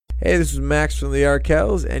Hey, this is Max from the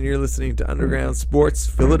Arkells, and you're listening to Underground Sports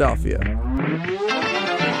Philadelphia.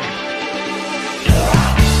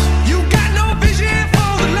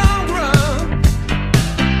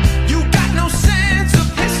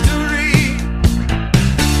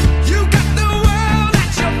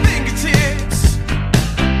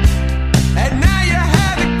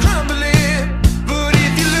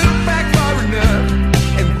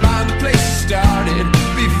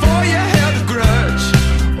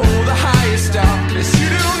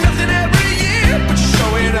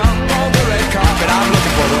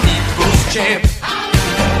 Champ.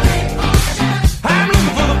 I'm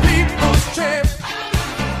looking for the people's champ.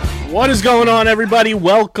 What is going on, everybody?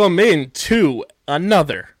 Welcome into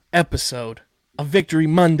another episode of Victory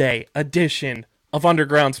Monday edition of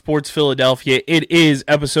Underground Sports Philadelphia. It is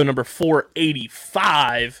episode number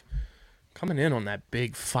 485. Coming in on that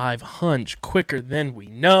big 500 quicker than we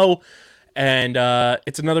know. And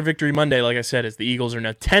it's another Victory Monday, like I said, as the Eagles are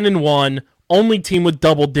now 10-1. Only team with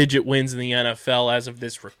double-digit wins in the NFL as of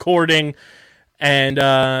this recording. And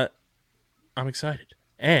I'm excited.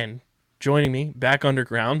 And joining me back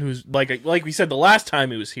underground, who's, like we said the last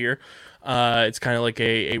time he was here, it's kind of like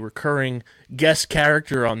a recurring guest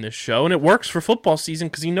character on this show. And it works for football season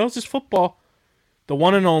because he knows his football. The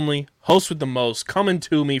one and only, host with the most, coming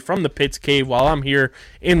to me from the Pitts Cave while I'm here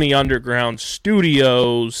in the underground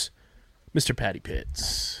studios, Mr. Patty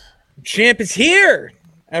Pitts. Champ is here!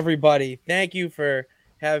 Everybody, thank you for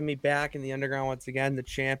having me back in the underground once again. The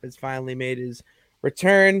champ has finally made his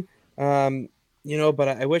return. But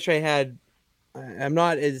I wish I had. I'm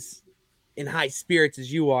not as in high spirits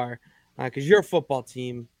as you are, because your football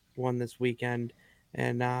team won this weekend,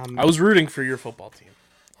 and I was rooting for your football team.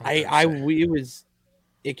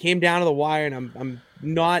 It came down to the wire, and I'm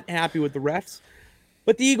not happy with the refs,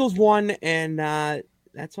 but the Eagles won, and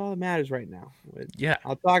that's all that matters right now. Yeah.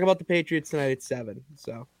 I'll talk about the Patriots tonight at 7.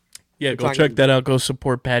 So, yeah, go check that out. Go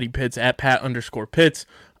support Patty Pitts at Pat_Pitts.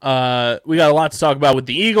 We got a lot to talk about with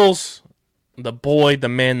the Eagles. The boy, the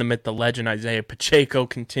man, the myth, the legend, Isaiah Pacheco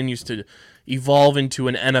continues to evolve into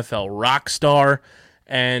an NFL rock star.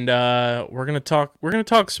 And we're gonna talk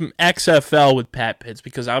some XFL with Pat Pitts,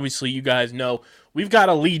 because obviously you guys know we've got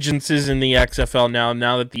allegiances in the XFL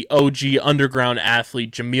now that the OG underground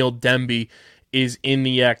athlete Jamil Demby is in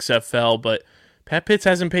the XFL, but Pat Pitts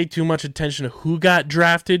hasn't paid too much attention to who got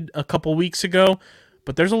drafted a couple weeks ago,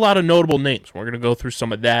 but there's a lot of notable names. We're going to go through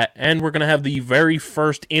some of that, and we're going to have the very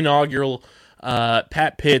first inaugural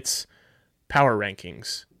Pat Pitts Power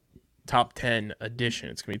Rankings Top 10 edition.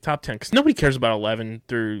 It's going to be top 10, because nobody cares about 11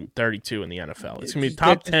 through 32 in the NFL. It's going to be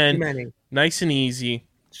top 10, nice and easy.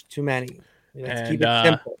 It's too many. Let's and, keep it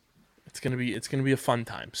simple. It's gonna be a fun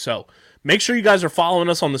time. So make sure you guys are following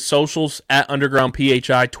us on the socials at Underground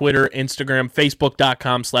PHI, Twitter, Instagram,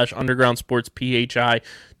 Facebook.com/UndergroundSportsPHI,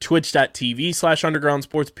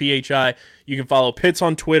 Twitch.tv/UndergroundSportsPHI. You can follow Pitts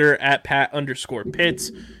on Twitter at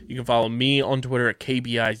Pat_Pitts. You can follow me on Twitter at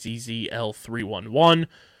KBIZZL311.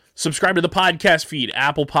 Subscribe to the podcast feed,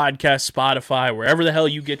 Apple Podcasts, Spotify, wherever the hell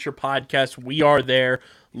you get your podcasts. We are there.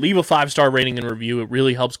 Leave a 5-star rating and review. It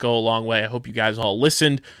really helps go a long way. I hope you guys all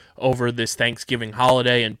listened over this Thanksgiving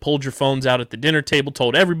holiday and pulled your phones out at the dinner table,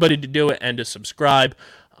 told everybody to do it, and to subscribe,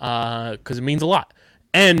 because it means a lot.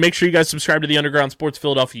 And make sure you guys subscribe to the Underground Sports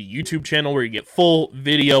Philadelphia YouTube channel, where you get full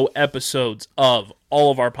video episodes of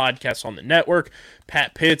all of our podcasts on the network.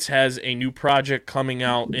 Pat Pitts has a new project coming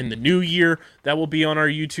out in the new year that will be on our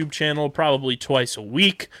YouTube channel probably twice a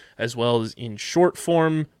week, as well as in short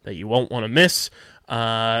form that you won't want to miss.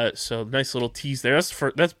 So nice little tease there.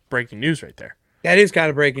 That's breaking news right there. That is kind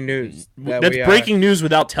of breaking news. That's breaking news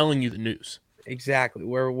without telling you the news. Exactly.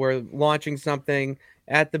 We're launching something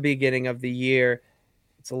at the beginning of the year.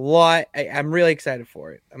 It's a lot. I'm really excited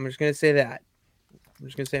for it. I'm just going to say that. I'm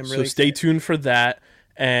really So excited. stay tuned for that,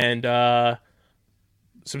 and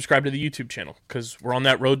subscribe to the YouTube channel, because we're on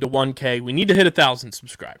that road to 1K. We need to hit 1,000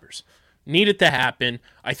 subscribers. Need it to happen.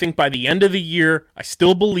 I think by the end of the year, I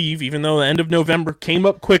still believe, even though the end of November came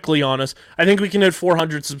up quickly on us, I think we can hit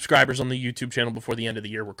 400 subscribers on the YouTube channel before the end of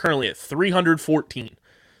the year. We're currently at 314.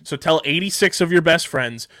 So tell 86 of your best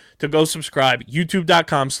friends to go subscribe.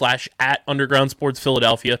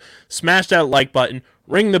 YouTube.com/@UndergroundSportsPhiladelphia. Smash that like button.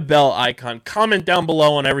 Ring the bell icon. Comment down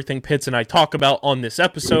below on everything Pitts and I talk about on this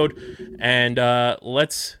episode. And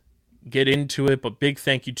let's get into it. But big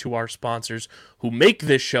thank you to our sponsors who make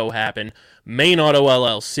this show happen. Main Auto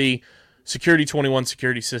LLC. Security 21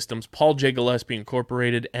 Security Systems, Paul J. Gillespie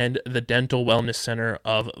Incorporated, and the Dental Wellness Center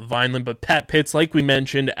of Vineland. But Pat Pitts, like we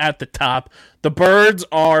mentioned at the top, the Birds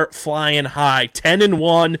are flying high,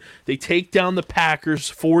 10-1. They take down the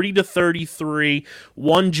Packers 40-33.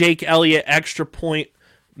 One Jake Elliott extra point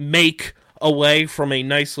make away from a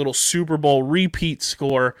nice little Super Bowl repeat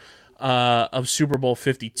score of Super Bowl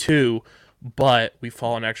 52, but we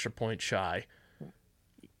fall an extra point shy.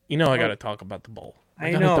 I got to talk about the bowl.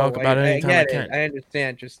 I know. Talk about it anytime I can. I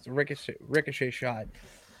understand. Just a ricochet shot.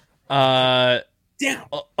 Damn.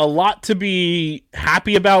 A lot to be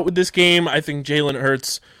happy about with this game. I think Jalen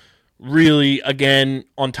Hurts really, again,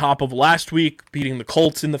 on top of last week, beating the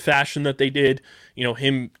Colts in the fashion that they did,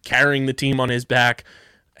 him carrying the team on his back.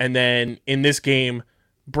 And then in this game,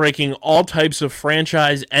 breaking all types of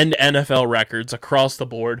franchise and NFL records across the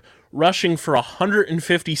board, rushing for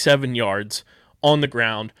 157 yards on the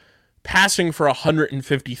ground, passing for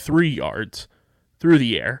 153 yards through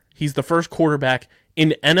the air. He's the first quarterback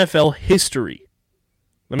in NFL history.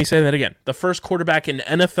 Let me say that again. The first quarterback in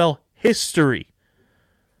NFL history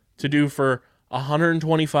to do for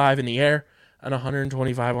 125 in the air and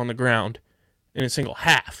 125 on the ground in a single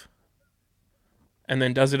half. And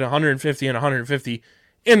then does it 150 and 150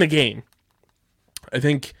 in the game. I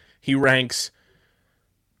think he ranks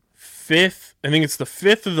fifth. I think it's the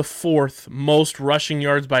fifth or the fourth most rushing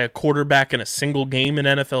yards by a quarterback in a single game in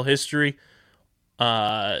NFL history.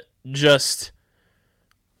 What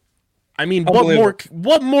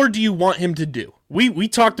more do you want him to do? We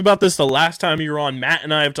talked about this the last time you were on. Matt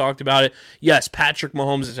and I have talked about it. Yes, Patrick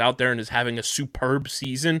Mahomes is out there and is having a superb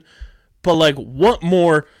season. But, what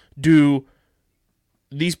more do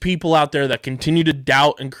these people out there that continue to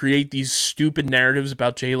doubt and create these stupid narratives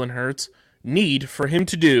about Jalen Hurts need for him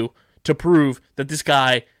to do to prove that this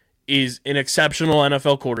guy is an exceptional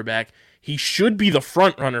NFL quarterback? He should be the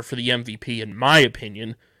front runner for the MVP, in my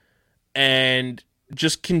opinion, and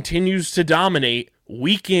just continues to dominate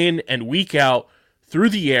week in and week out through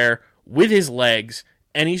the air with his legs,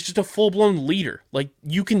 and he's just a full-blown leader.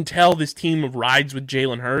 You can tell this team rides with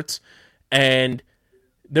Jalen Hurts, and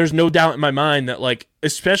there's no doubt in my mind that,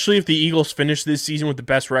 especially if the Eagles finish this season with the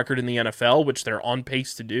best record in the NFL, which they're on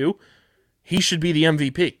pace to do, he should be the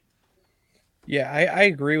MVP. Yeah, I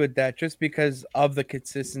agree with that just because of the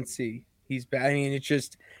consistency. He's bad. I mean, it's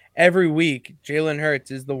just every week, Jalen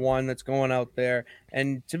Hurts is the one that's going out there.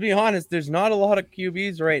 And to be honest, there's not a lot of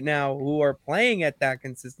QBs right now who are playing at that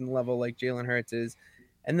consistent level like Jalen Hurts is.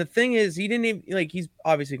 And the thing is, he didn't even, he's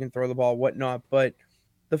obviously can throw the ball, whatnot, but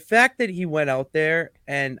the fact that he went out there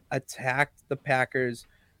and attacked the Packers'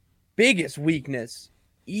 biggest weakness,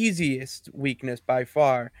 easiest weakness by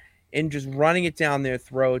far, in just running it down their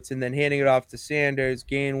throats and then handing it off to Sanders,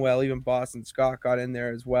 Gainwell, even Boston Scott got in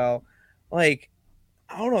there as well. I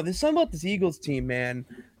don't know. There's something about this Eagles team, man,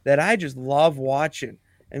 that I just love watching.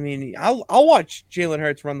 I mean, I'll watch Jalen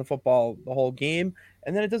Hurts run the football the whole game,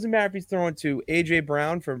 and then it doesn't matter if he's throwing to A.J.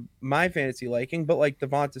 Brown for my fantasy liking, but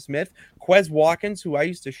Devonta Smith, Quez Watkins, who I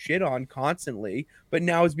used to shit on constantly, but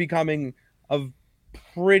now is becoming a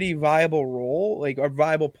pretty viable role, a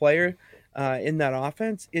viable player in that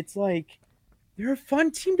offense. It's they're a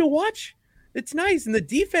fun team to watch. It's nice, and the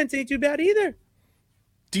defense ain't too bad either.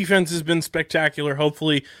 Defense has been spectacular.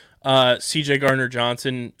 Hopefully, C.J.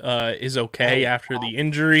 Gardner-Johnson is okay after the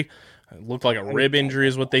injury. It looked like a rib injury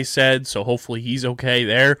is what they said, so hopefully he's okay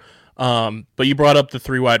there. But you brought up the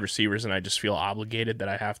three wide receivers, and I just feel obligated that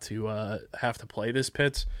I have to play this,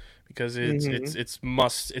 Pitts, because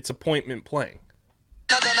it's appointment playing.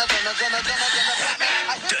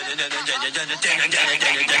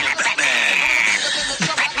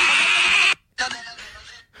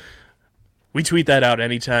 We tweet that out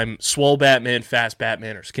anytime Swole Batman, Fast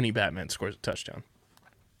Batman, or Skinny Batman scores a touchdown.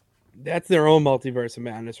 That's their own multiverse of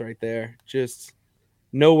madness right there. Just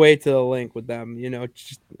no way to link with them. All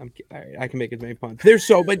right, I can make as many puns.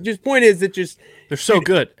 But just point is that they're so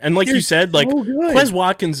good. And you said, so Quez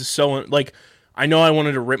Watkins is so I know I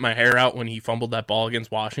wanted to rip my hair out when he fumbled that ball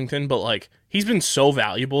against Washington, but he's been so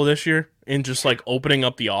valuable this year in just opening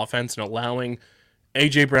up the offense and allowing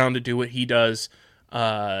A.J. Brown to do what he does.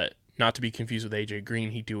 Not to be confused with A.J. Green,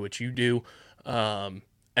 he do what you do. And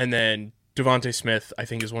then Devonta Smith, I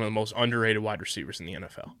think, is one of the most underrated wide receivers in the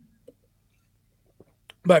NFL.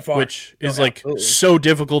 By far. Which is so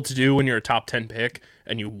difficult to do when you're a top 10 pick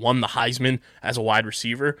and you won the Heisman as a wide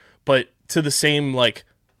receiver. But to the same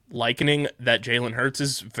likening that Jalen Hurts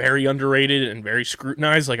is very underrated and very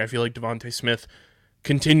scrutinized, I feel like Devonta Smith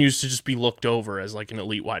continues to just be looked over as an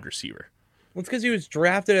elite wide receiver. Well, it's because he was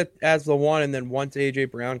drafted as the one, and then once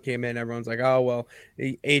AJ Brown came in, everyone's like, "Oh well,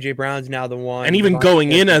 AJ Brown's now the one." And even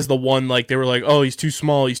going in as the one, like they were like, "Oh, he's too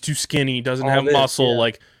small, he's too skinny, he doesn't have muscle." Yeah.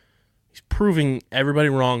 Like he's proving everybody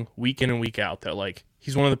wrong week in and week out that like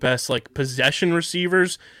he's one of the best like possession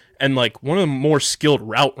receivers and like one of the more skilled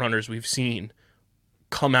route runners we've seen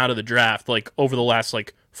come out of the draft like over the last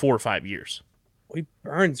like 4 or 5 years. He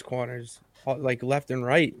burns corners like left and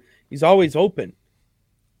right. He's always open.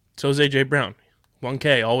 So is AJ Brown.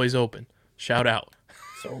 1K, always open. Shout out.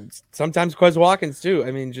 So sometimes Quez Watkins too.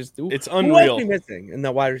 I mean, just It's who unreal. else are we missing in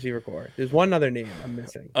the wide receiver core? There's one other name I'm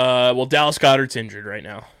missing. Well, Dallas Goedert's injured right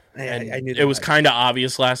now. I And knew it was that. kind of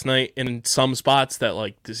obvious last night in some spots that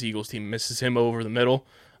like this Eagles team misses him over the middle.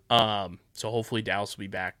 So hopefully Dallas will be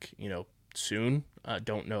back, soon.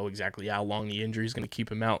 Don't know exactly how long the injury is going to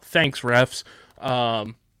keep him out. Thanks, refs.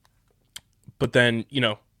 But then,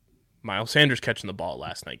 Miles Sanders catching the ball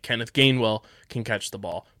last night. Kenneth Gainwell can catch the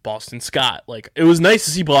ball. Boston Scott. Like, it was nice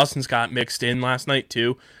to see Boston Scott mixed in last night,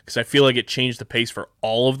 too, because I feel like it changed the pace for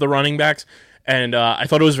all of the running backs. And I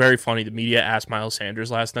thought it was very funny. The media asked Miles Sanders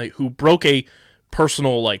last night, who broke a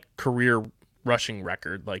personal, like, career rushing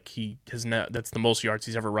record. Like, that's the most yards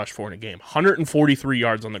he's ever rushed for in a game. 143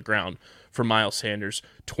 yards on the ground for Miles Sanders.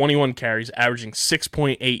 21 carries, averaging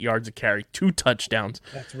 6.8 yards a carry, 2 touchdowns.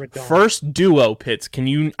 That's redundant. First duo, Pitts.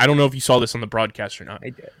 I don't know if you saw this on the broadcast or not.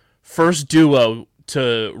 I did. First duo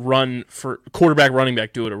to run for quarterback running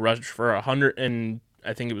back duo to rush for 100 and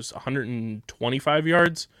I think it was 125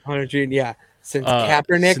 yards. 100, yeah. Since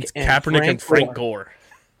Kaepernick and Frank Gore.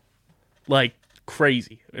 Like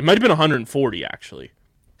crazy. It might have been 140 actually.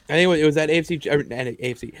 I think it was that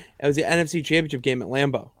AFC. It was the NFC Championship game at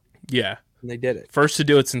Lambeau, Yeah. and they did it. First to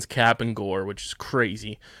do it since Cap and Gore, which is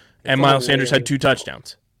crazy. And It's Miles Sanders had hilarious. 2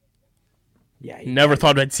 touchdowns. Yeah, Never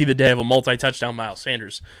thought I'd see the day of a multi-touchdown Miles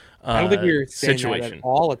Sanders I don't think we were saying situation. that at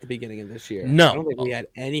all at the beginning of this year. No. I don't think we had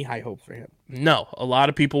any high hopes for him. No, a lot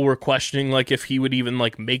of people were questioning like if he would even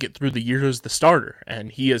like make it through the year as the starter,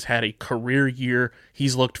 and he has had a career year.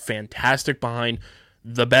 He's looked fantastic behind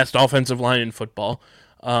the best offensive line in football.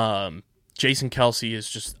 Jason Kelsey is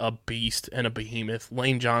just a beast and a behemoth.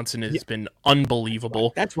 Lane Johnson has been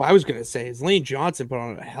unbelievable. That's what I was gonna say. Is Lane Johnson put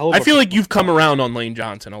on a hell of I a feel like you've come around on Lane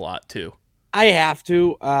Johnson a lot too. I have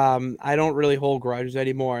to. I don't really hold grudges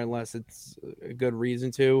anymore unless it's a good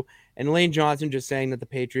reason to. And Lane Johnson just saying that the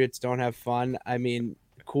Patriots don't have fun. I mean,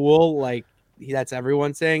 cool. Like that's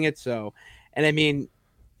everyone saying it. So, and I mean,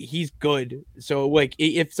 he's good. So like,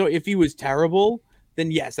 if he was terrible,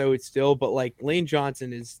 then yes, I would still. But like, Lane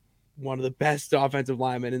Johnson is one of the best offensive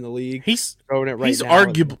linemen in the league. He's throwing it right he's now.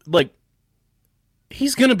 arguably like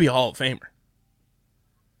he's gonna be a Hall of Famer.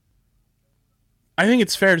 I think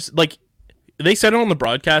it's fair to like. They said it on the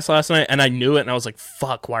broadcast last night, and I knew it, and I was like,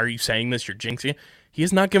 fuck, why are you saying this? You're jinxing it. He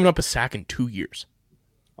has not given up a sack in 2 years.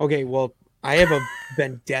 Okay, well, I have a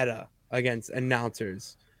vendetta against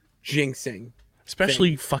announcers jinxing.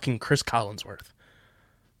 Especially fucking Chris Collinsworth.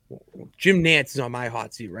 Jim Nance is on my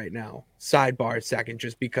hot seat right now. Sidebar second,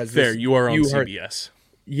 just because Fair, you are on heard- CBS.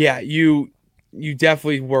 Yeah, you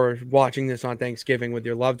definitely were watching this on Thanksgiving with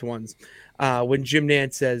your loved ones. When Jim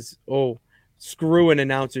Nance says, "Oh, screw an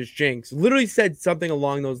announcer's jinx," literally said something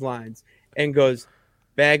along those lines, and goes,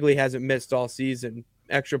 "Bagley hasn't missed all season,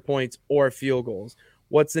 extra points or field goals."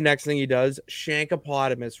 What's the next thing he does?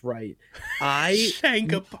 Shankopotamus, right?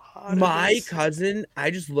 Shankopotamus. My cousin,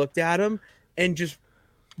 I just looked at him and just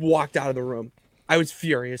walked out of the room. I was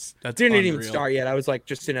furious. That's Didn't even unreal. start yet. I was like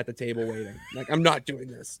just sitting at the table waiting. Like, I'm not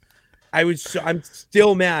doing this. I'm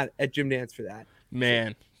still mad at Jim Nance for that.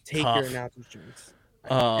 Man, Take tough. your announcers jinx.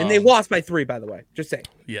 And they lost by 3, by the way. Just saying.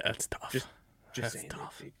 Yeah, it's tough. Just That's saying.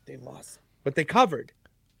 tough. They lost. But they covered.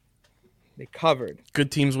 They covered.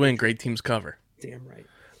 Good teams win, great teams cover. Damn right.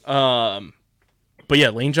 But yeah,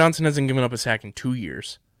 Lane Johnson hasn't given up a sack in 2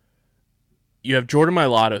 years. You have Jordan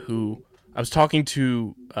Mailata, who I was talking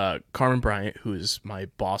to Carmen Bryant, who is my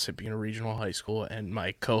boss at Buena Regional High School and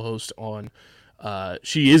my co-host on.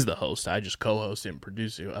 She is the host. I just co-host and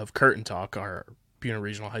produce it, of Curtain Talk, our Buena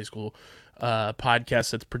Regional High School podcast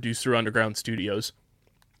that's produced through Underground Studios.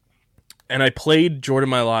 And I played Jordan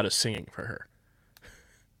Mailata singing for her.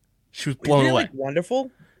 She was blown Isn't it, away. like, wonderful?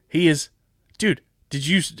 He is, dude. Did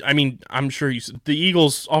you? I mean, I'm sure the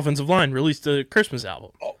Eagles' offensive line released a Christmas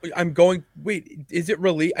album. Oh, I'm going. Wait, is it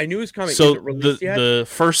released? I knew it was coming. So is it released yet? the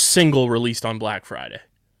first single released on Black Friday,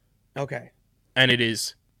 Okay. and it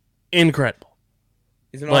is incredible.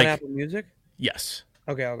 Is it on like- Apple Music? Yes,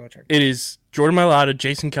 Okay, I'll go check. it is. Jordan Mailata,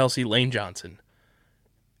 Jason Kelsey, Lane Johnson,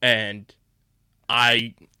 and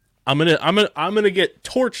I'm gonna get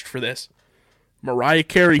torched for this. Mariah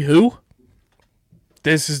Carey, who?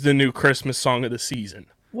 This is the new Christmas song of the season.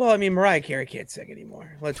 Well, I mean, Mariah Carey can't sing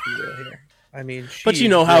anymore. Let's be real here. I mean, But you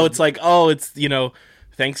know how it's like, oh, it's,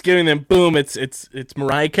 Thanksgiving, then boom, it's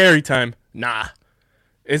Mariah Carey time. Nah.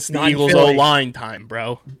 It's the Not in Eagles Philly. O-line time,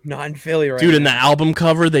 bro. not in Philly right Dude, in now. the album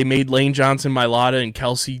cover, they made Lane Johnson, Mylata, and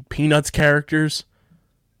Kelsey Peanuts characters.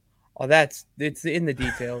 Oh, it's in the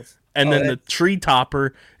details. And Oh, then the tree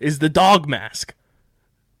topper is the dog mask.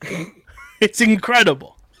 It's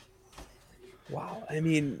incredible. Wow. I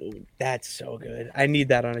mean, that's so good. I need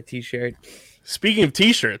that on a T-shirt. Speaking of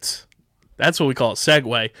t-shirts, that's what we call a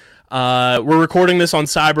segue. We're recording this on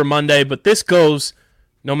Cyber Monday, but this goes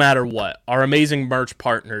no matter what. Our amazing merch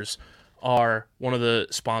partners are one of the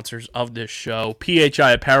sponsors of this show.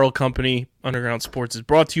 PHI Apparel Company, Underground Sports, is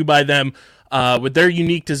brought to you by them with their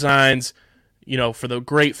unique designs, for the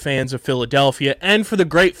great fans of Philadelphia and for the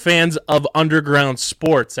great fans of Underground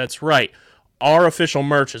Sports. That's right. Our official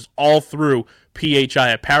merch is all through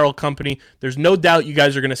PHI Apparel Company. There's no doubt you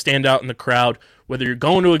guys are going to stand out in the crowd, whether you're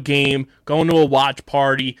going to a game, going to a watch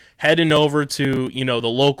party, heading over to, the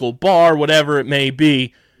local bar, whatever it may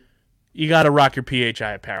be. You got to rock your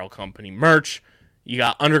PHI Apparel Company merch. You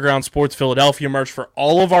got Underground Sports Philadelphia merch for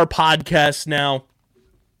all of our podcasts now.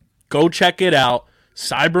 Go check it out.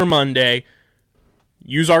 Cyber Monday.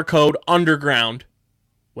 Use our code UNDERGROUND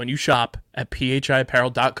when you shop at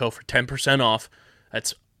phiapparel.co for 10% off.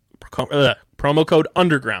 That's promo code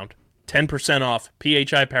UNDERGROUND. 10% off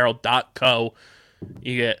phiapparel.co.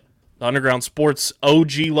 You get the Underground Sports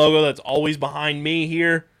OG logo that's always behind me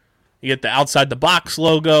here. You get the Outside the Box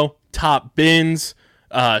logo, Top Bins,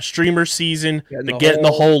 Streamer Season, the Getting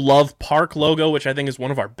the Whole Love Park logo, which I think is one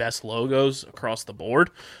of our best logos across the board.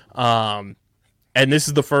 And this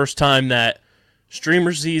is the first time that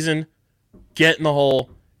Streamer Season, Getting the Whole,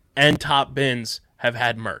 and Top Bins have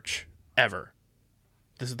had merch ever.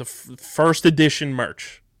 This is the first edition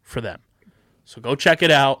merch for them. So go check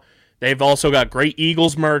it out. They've also got great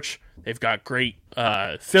Eagles merch. They've got great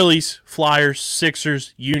Phillies, Flyers,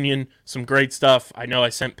 Sixers, Union, some great stuff. I know I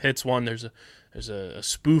sent Pitts one. There's a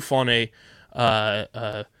spoof on a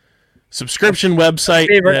subscription website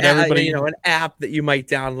Favorite that everybody an app that you might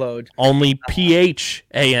download. only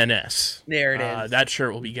PHANS. There it is. That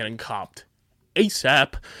shirt will be getting copped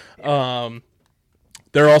ASAP.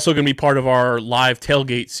 They're also going to be part of our live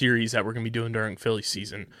tailgate series that we're going to be doing during Philly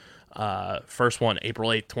season. First one, April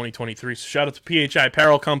 8th, 2023. So shout out to PHI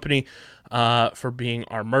Apparel Company for being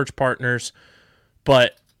our merch partners.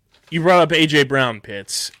 But you brought up AJ Brown,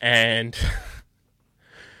 Pitts, and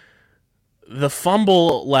the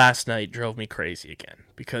fumble last night drove me crazy again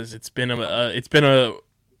because it's been a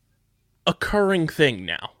occurring thing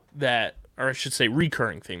now or I should say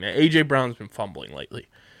recurring thing that AJ Brown's been fumbling lately.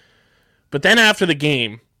 But then after the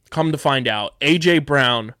game, come to find out, AJ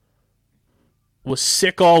Brown was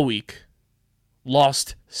sick all week,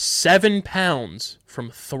 lost 7 pounds from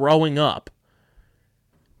throwing up,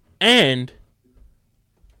 and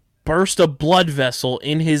burst a blood vessel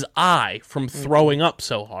in his eye from throwing up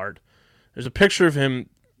so hard. There's a picture of him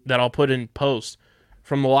that I'll put in post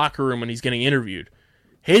from the locker room when he's getting interviewed.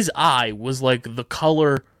 His eye was like the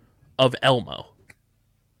color of Elmo.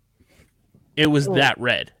 It was that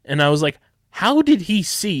red. And I was like, how did he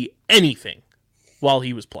see anything while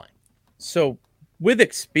he was playing? So, with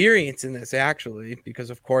experience in this, actually, because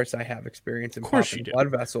of course I have experience in course popping you do.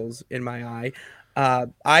 blood vessels in my eye,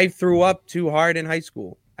 I threw up too hard in high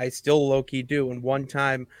school. I still low-key do. And one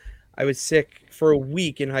time I was sick for a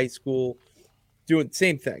week in high school doing the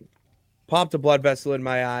same thing. Popped a blood vessel in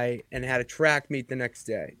my eye and had a track meet the next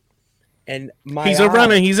day. And He's a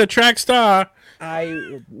runner. He's a track star.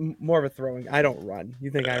 More of a throwing. I don't run.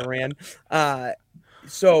 You think I ran?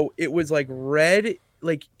 So it was like red,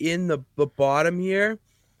 like in the bottom here,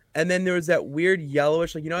 and then there was that weird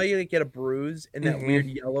yellowish, like how you get a bruise in that weird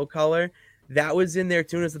yellow color. That was in there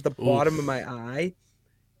too. And it's at the bottom of my eye.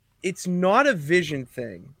 It's not a vision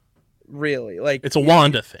thing, really. Like It's a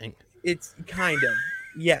Wanda thing. It's kind of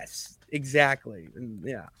yes, exactly. And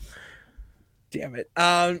yeah. Damn it.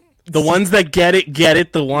 The ones that get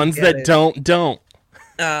it. The ones that don't.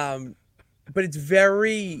 But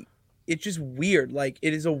it's just weird. Like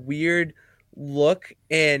it is a weird look,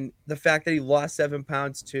 and the fact that he lost 7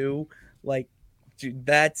 pounds too, like, dude,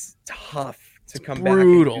 that's tough to come back and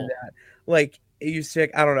brutal. do that. Like, you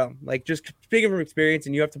sick? I don't know. Like, just speaking from experience,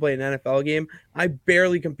 and you have to play an NFL game. I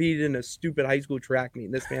barely competed in a stupid high school track meet.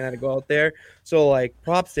 And this man had to go out there. So, like,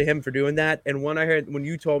 props to him for doing that. And when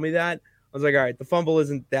you told me that, I was like, all right, the fumble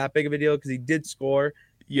isn't that big of a deal because he did score.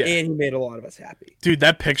 Yeah. And he made a lot of us happy. Dude,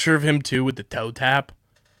 that picture of him too with the toe tap.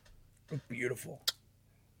 Beautiful.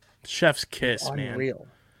 Chef's kiss, Unreal. man.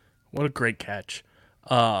 What a great catch.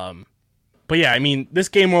 But yeah, I mean, this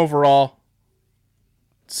game overall,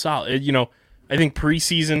 solid. I think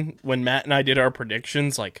preseason when Matt and I did our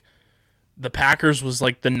predictions, like the Packers was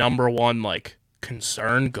like the number one like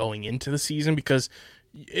concern going into the season because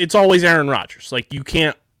it's always Aaron Rodgers. Like you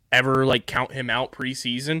can't ever like count him out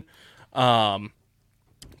preseason.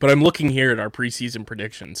 But I'm looking here at our preseason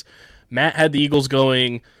predictions. Matt had the Eagles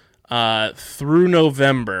going through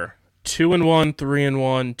November 2-1,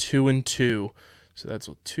 3-1, 2-2. So that's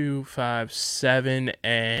 2, 5, 7,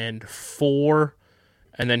 and 4.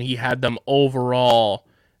 And then he had them overall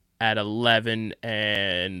at 11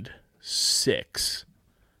 and 6.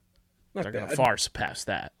 Not They're going to bad. far surpass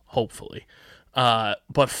that, hopefully.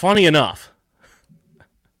 But funny enough,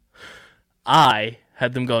 I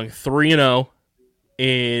had them going 3-0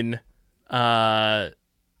 in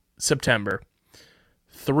September,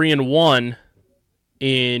 3-1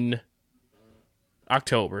 in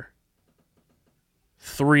October,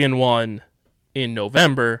 3-1 in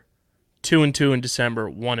November, 2-2 in December,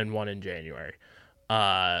 1-1 in January,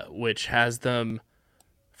 which has them.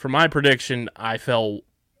 For my prediction, I felt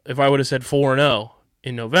if I would have said 4-0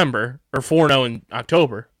 in November or 4-0 in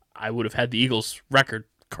October, I would have had the Eagles' record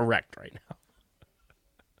correct right now.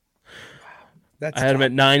 That's I had them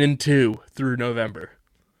tough. at 9-2 through November.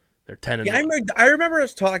 They're 10-1. Yeah, I remember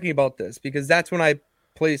us talking about this because that's when I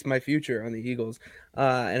placed my future on the Eagles,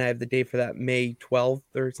 and I have the date for that, May 12th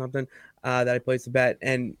or something, that I placed a bet.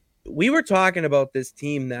 And we were talking about this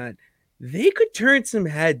team that they could turn some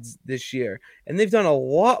heads this year, and they've done a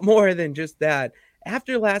lot more than just that.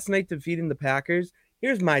 After last night defeating the Packers,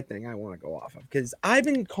 here's my thing I want to go off of because I've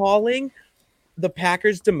been calling the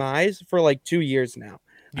Packers' demise for like 2 years now.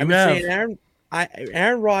 I've been saying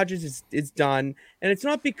Aaron Rodgers is done, and it's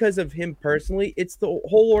not because of him personally. It's the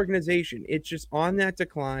whole organization. It's just on that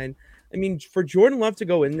decline. I mean, for Jordan Love to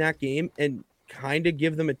go in that game and kind of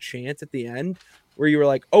give them a chance at the end, where you were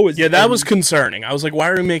like, "Oh, that was concerning." I was like, "Why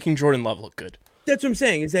are we making Jordan Love look good?" That's what I'm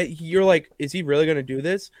saying. Is that you're like, is he really going to do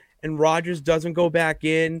this? And Rodgers doesn't go back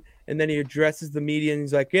in, and then he addresses the media, and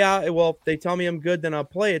he's like, "Yeah, well, if they tell me I'm good, then I'll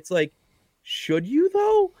play." It's like, should you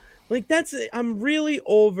though? Like I'm really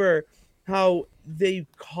over how they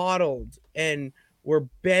coddled and were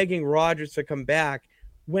begging Rodgers to come back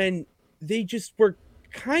when they just were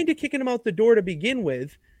kind of kicking him out the door to begin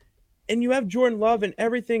with. And you have Jordan Love and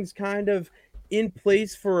everything's kind of in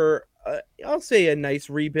place for, I'll say, a nice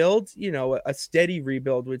rebuild, a steady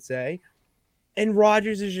rebuild would say. And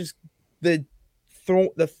Rodgers is just the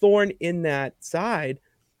thorn in that side.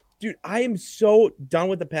 Dude, I am so done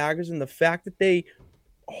with the Packers and the fact that they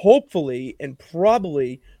hopefully and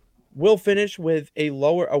probably will finish with a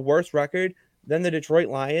worse record than the Detroit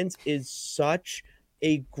Lions is such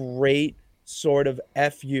a great sort of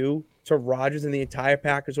FU to Rodgers and the entire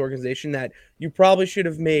Packers organization that you probably should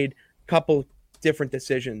have made a couple different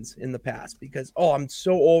decisions in the past because, I'm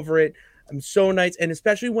so over it. I'm so nice. And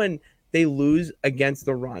especially when they lose against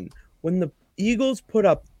the run. When the Eagles put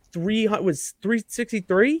up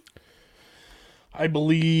 363? I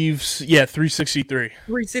believe, 363.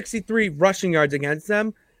 363 rushing yards against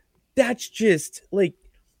them. That's just like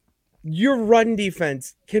your run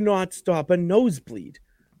defense cannot stop a nosebleed,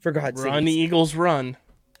 for God's sake. Run, Eagles, run.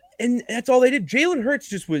 And that's all they did. Jalen Hurts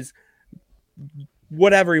just was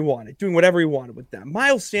whatever he wanted, doing whatever he wanted with them.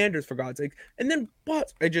 Miles Sanders, for God's sake. And then,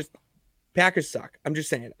 Packers suck. I'm just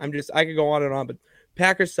saying. I could go on and on, but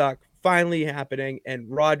Packers suck. Finally happening. And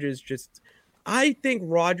Rodgers I think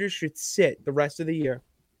Rodgers should sit the rest of the year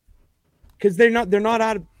because they're out of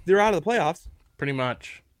the playoffs. Pretty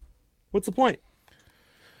much. What's the point?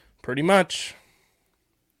 Pretty much.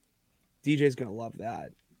 DJ's gonna love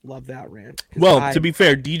that rant. Well, to be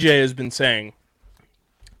fair, DJ has been saying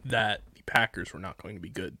that the Packers were not going to be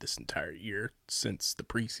good this entire year since the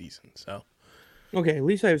preseason. So, okay, at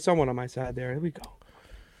least I have someone on my side there. Here we go.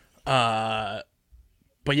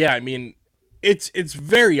 But yeah, I mean, it's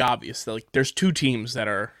very obvious that like there's two teams that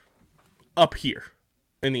are up here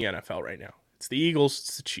in the NFL right now. It's the Eagles,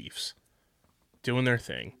 it's the Chiefs, doing their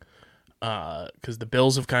thing. Because the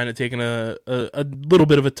Bills have kind of taken a little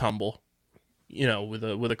bit of a tumble, with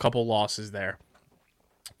a couple losses there.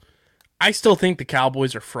 I still think the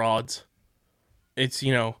Cowboys are frauds. It's,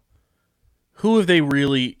 who have they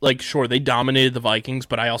really, sure, they dominated the Vikings,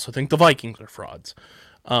 but I also think the Vikings are frauds.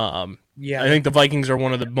 Yeah. I think the Vikings are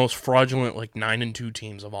one of the most fraudulent, 9-2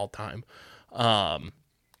 teams of all time.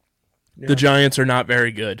 The Giants are not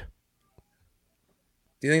very good.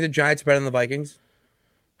 Do you think the Giants are better than the Vikings?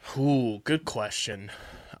 Ooh, good question.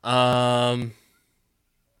 I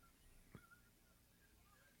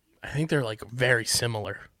think they're very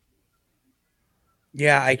similar.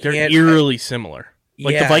 Yeah, They're eerily similar.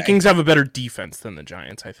 Like, the Vikings have a better defense than the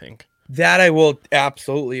Giants, I think. That I will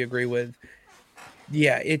absolutely agree with.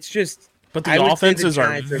 Yeah, it's just... But the offenses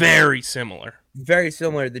are very similar. Very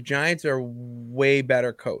similar. The Giants are way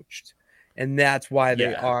better coached, and that's why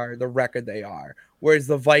they are the record they are. Whereas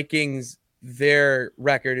the Vikings, their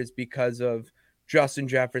record is because of Justin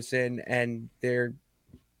Jefferson and their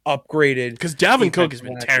upgraded... Because Dalvin Cook has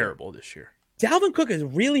been terrible this year. Dalvin Cook has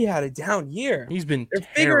really had a down year. He's been They're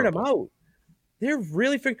figuring him out. They're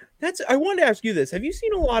really figuring... I wanted to ask you this. Have you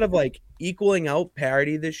seen a lot of, like, equaling out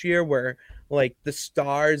parity this year where, like, the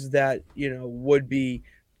stars that, would be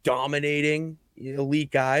dominating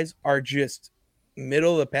elite guys are just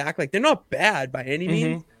middle of the pack? Like, they're not bad by any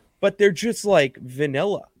means, but they're just, like,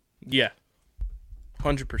 vanilla. Yeah.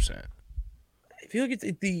 100%. I feel like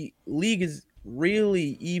the league is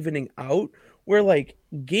really evening out where, like,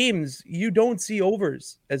 games, you don't see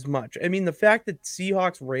overs as much. I mean, the fact that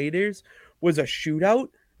Seahawks-Raiders was a shootout,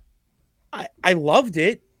 I loved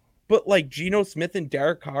it, but, like, Geno Smith and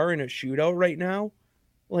Derek Carr in a shootout right now,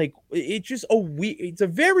 like, it's just it's a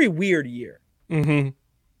very weird year. Mm-hmm.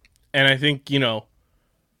 And I think,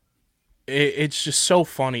 it's just so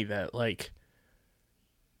funny that, like,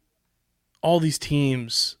 all these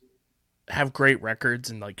teams have great records,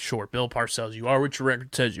 and, like, sure, Bill Parcells, you are what your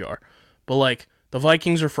record says you are, but, like, the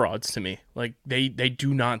Vikings are frauds to me. Like, they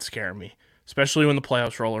do not scare me, especially when the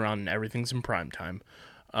playoffs roll around and everything's in prime time.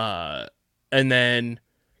 And then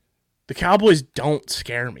the Cowboys don't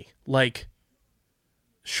scare me. Like,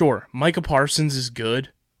 sure, Micah Parsons is good,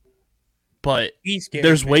 but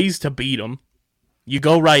there's ways to beat them. You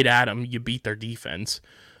go right at them, you beat their defense.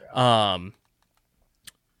 Dak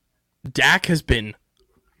has been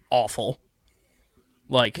awful.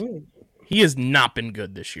 Like, he has not been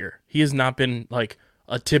good this year. He has not been, like,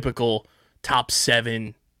 a typical top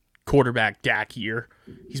 7 quarterback Dak year.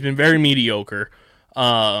 He's been very mediocre.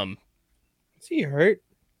 Is he hurt?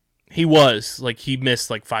 He was. Like, he missed,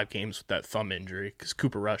 like, 5 games with that thumb injury because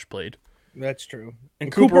Cooper Rush played. That's true. And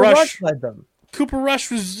Cooper Rush led them. Cooper Rush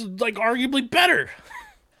was, like, arguably better.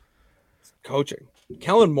 Coaching.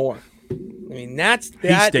 Kellen Moore. I mean, that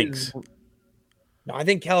he stinks. No, I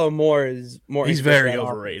think Kellen Moore is more... He's very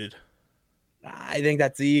overrated. I think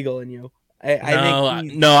that's the Eagle in you.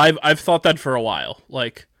 I've thought that for a while.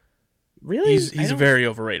 Like, really, he's a very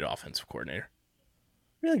overrated offensive coordinator.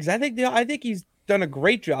 Really, because I think he's done a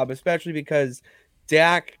great job, especially because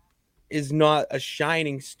Dak is not a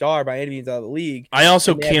shining star by any means of the league. I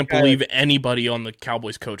also can't believe anybody on the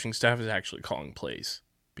Cowboys coaching staff is actually calling plays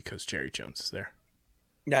because Jerry Jones is there.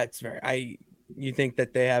 That's very... You think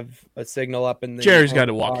that they have a signal up in the... Jerry's got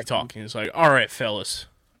a walkie-talkie. He's like, all right, fellas.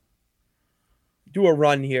 Do a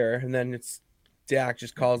run here, and then it's Dak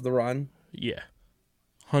just calls the run. Yeah.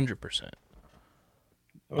 100%.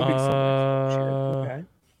 Okay.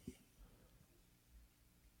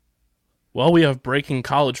 Well, we have breaking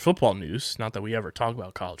college football news. Not that we ever talk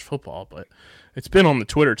about college football, but it's been on the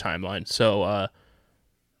Twitter timeline. So, it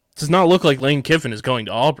does not look like Lane Kiffin is going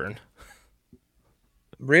to Auburn.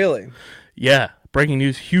 Really? Yeah. Breaking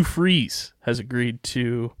news. Hugh Freeze has agreed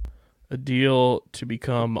to a deal to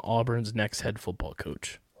become Auburn's next head football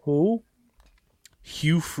coach. Who?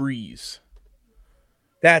 Hugh Freeze.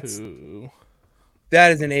 That is an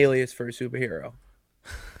alias for a superhero.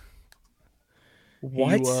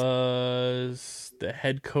 What? He was the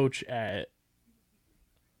head coach at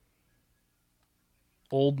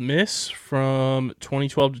Ole Miss from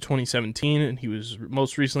 2012 to 2017, and he was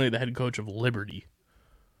most recently the head coach of Liberty.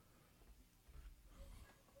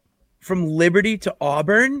 From Liberty to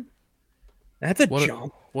Auburn? That's a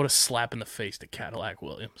jump. What a slap in the face to Cadillac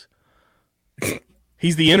Williams.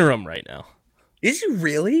 He's the interim right now. Is he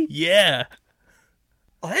really? Yeah.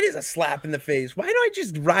 Oh, that is a slap in the face. Why don't I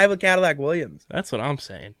just rival Cadillac Williams? That's what I'm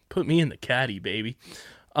saying. Put me in the caddy, baby.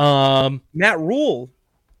 Matt Rule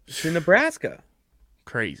to Nebraska.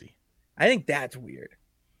 Crazy. I think that's weird.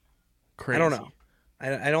 Crazy. I don't know.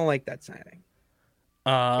 I don't like that signing.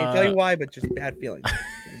 Can't tell you why, but just bad feelings.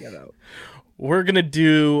 Get out. We're going to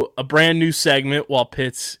do a brand new segment while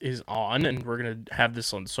Pitts is on, and we're going to have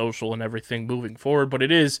this on social and everything moving forward, but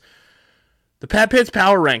it is the Pat Pitts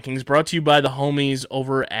Power Rankings brought to you by the homies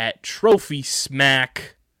over at Trophy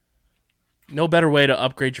Smack. No better way to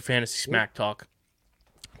upgrade your fantasy smack talk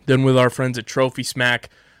than with our friends at Trophy Smack.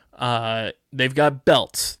 They've got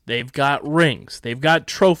belts, they've got rings, they've got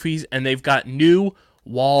trophies, and they've got new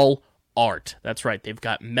wall art. That's right. They've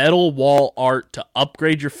got metal wall art to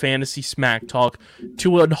upgrade your fantasy smack talk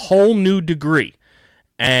to a whole new degree.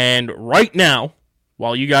 And right now,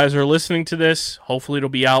 while you guys are listening to this, hopefully it'll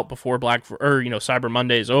be out before Cyber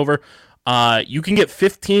Monday is over. You can get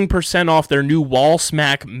 15% off their new Wall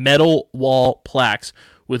Smack metal wall plaques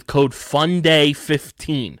with code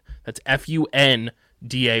FUNDAY15. That's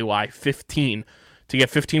FUNDAY 15 to get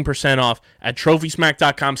 15% off at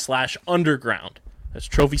trophysmack.com/underground. That's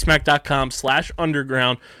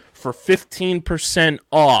trophysmack.com/underground for 15%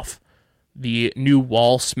 off the new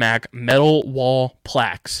Wall Smack metal wall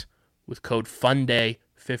plaques with code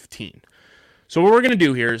FUNDAY15. So what we're going to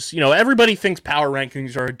do here is, everybody thinks power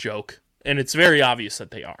rankings are a joke, and it's very obvious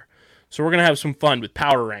that they are. So we're going to have some fun with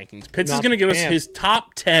power rankings. Pitts is going to give us his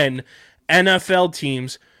top 10 NFL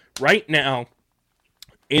teams right now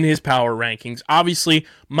in his power rankings. Obviously,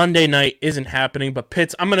 Monday night isn't happening, but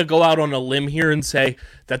Pitts, I'm going to go out on a limb here and say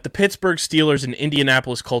that the Pittsburgh Steelers and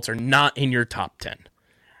Indianapolis Colts are not in your top 10.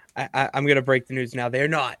 I'm going to break the news now. They're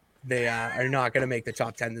not. They are not going to make the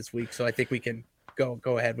top 10 this week, so I think we can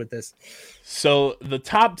go ahead with this. So the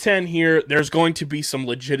top 10 here, there's going to be some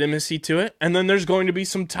legitimacy to it, and then there's going to be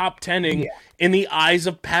some top 10ing in the eyes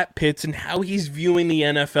of Pat Pitts and how he's viewing the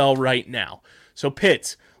NFL right now. So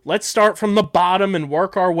Pitts, let's start from the bottom and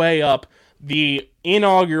work our way up. The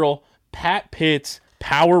inaugural Pat Pitts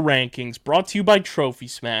Power Rankings, brought to you by Trophy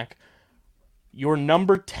Smack. Your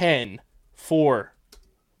number 10 for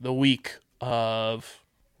the week of,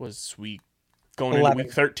 going 11. into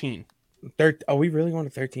week 13. Are we really going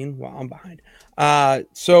to 13? Well, I'm behind.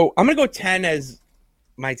 So I'm going to go 10 as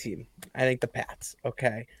my team. I think the Pats.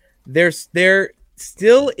 Okay. They're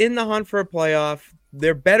still in the hunt for a playoff.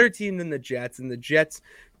 They're a better team than the Jets, and the Jets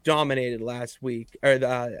dominated last week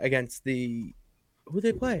against the who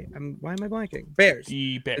they play. Why am I blanking? Bears.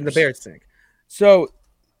 The Bears. And the Bears stink. So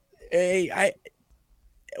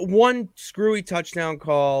one screwy touchdown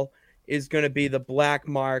call is going to be the black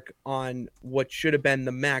mark on what should have been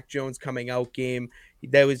the Mac Jones coming out game.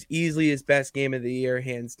 That was easily his best game of the year,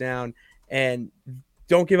 hands down. And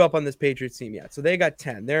don't give up on this Patriots team yet. So they got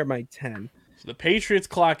 10. They're my 10. So the Patriots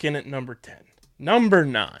clock in at number 10. Number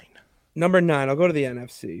 9. Number 9. I'll go to the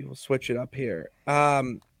NFC. We'll switch it up here.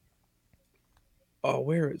 Where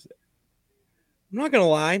is it? I'm not going to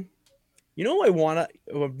lie. You know what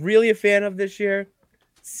I'm really a fan of this year?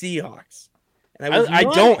 Seahawks. And I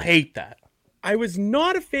don't hate that. I was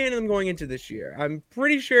not a fan of them going into this year. I'm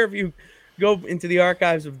pretty sure if you go into the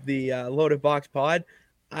archives of the Loaded Box pod,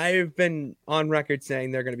 I've been on record saying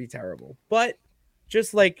they're going to be terrible. But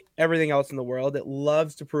just like everything else in the world, it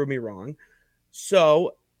loves to prove me wrong.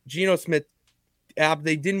 So Geno Smith,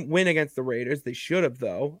 they didn't win against the Raiders. They should have,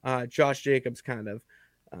 though. Josh Jacobs kind of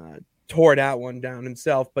tore that one down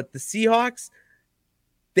himself. But the Seahawks,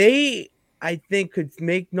 I think could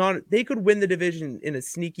win the division in a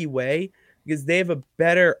sneaky way because they have a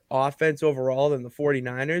better offense overall than the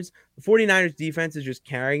 49ers. The 49ers defense is just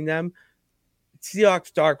carrying them.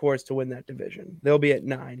 Seahawks dark horse to win that division. They'll be at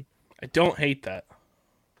 9. I don't hate that.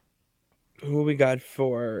 Who we got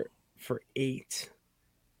for 8?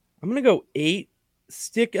 I'm going to go 8.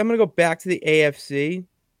 I'm going to go back to the AFC.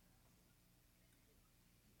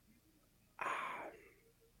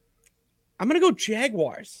 I'm going to go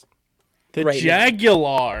Jaguars. The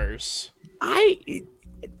Jaguars.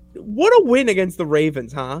 What a win against the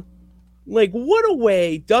Ravens, huh? Like, what a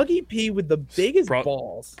way. Dougie P with the biggest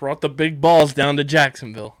balls. Brought the big balls down to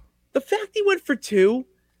Jacksonville. The fact he went for 2,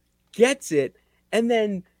 gets it, and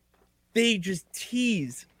then they just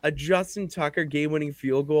tease a Justin Tucker game-winning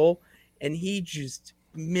field goal, and he just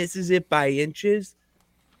misses it by inches.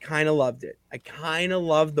 Kind of loved it. I kind of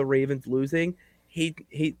loved the Ravens losing.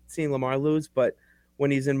 Hate seeing Lamar lose, but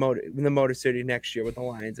when he's in the Motor City next year with the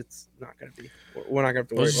Lions, it's not going to be. We're not going to have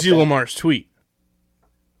to worry about that. Lamar's tweet.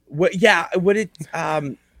 What? Yeah. What it?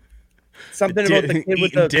 Something about the kid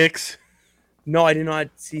with the dicks. No, I did not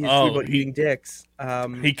see his tweet about eating dicks.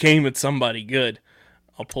 He came at somebody good.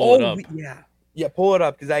 I'll pull it up. Yeah, pull it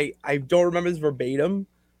up because I don't remember this verbatim,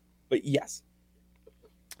 but yes.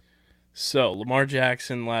 So Lamar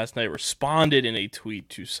Jackson last night responded in a tweet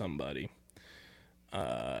to somebody.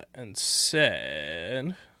 And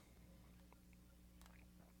said,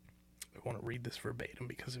 I want to read this verbatim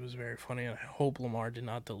because it was very funny, and I hope Lamar did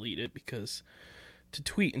not delete it because to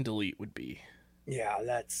tweet and delete would be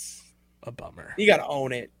that's a bummer. You got to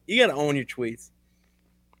own it. You got to own your tweets.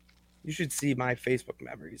 You should see my Facebook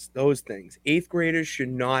memories. Those things. 8th graders should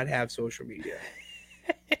not have social media.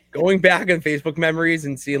 Going back on Facebook memories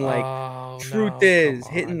and seeing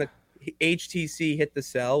hitting the HTC, hit the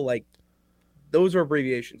cell, like, those are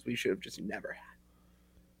abbreviations we should have just never had.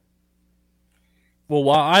 Well,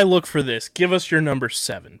 while I look for this, give us your number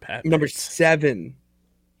 7, Pat. Number 7.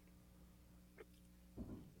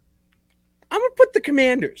 I'm going to put the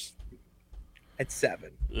Commanders at 7.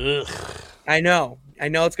 Ugh. I know. I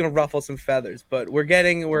know it's going to ruffle some feathers, but we're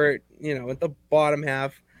at the bottom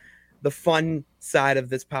half, the fun side of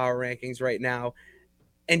this power rankings right now.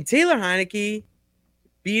 And Taylor Heineke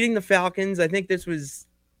beating the Falcons, I think this was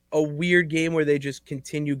a weird game where they just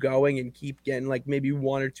continue going and keep getting like maybe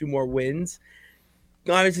one or two more wins.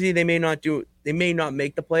 Obviously, they may not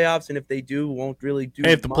make the playoffs, and if they do, won't really do.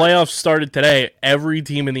 Hey, if the playoffs started today, every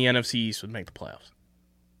team in the NFC East would make the playoffs.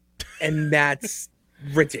 And that's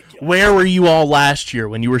ridiculous. Where were you all last year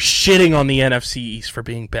when you were shitting on the NFC East for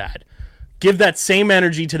being bad? Give that same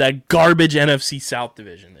energy to that garbage NFC South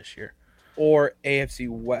division this year. Or AFC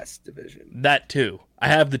West division. That too. I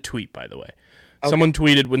have the tweet, by the way. Okay. Someone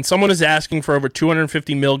tweeted, when someone is asking for over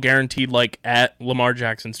 $250 million guaranteed, like at Lamar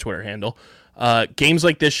Jackson's Twitter handle, games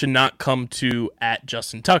like this should not come to at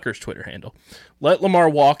Justin Tucker's Twitter handle. Let Lamar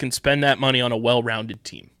walk and spend that money on a well-rounded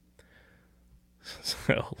team.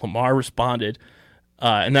 So Lamar responded,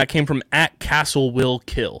 and that came from at Castle Will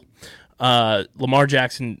Kill. Lamar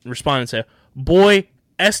Jackson responded and said, boy,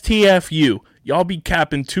 STFU, y'all be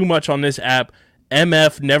capping too much on this app.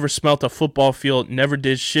 MF never smelt a football field, never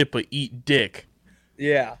did shit but eat dick.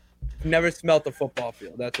 Yeah, never smelt a football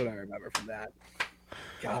field. That's what I remember from that.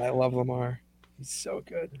 God, I love Lamar. He's so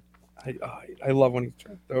good. I love when he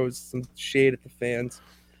throws some shade at the fans.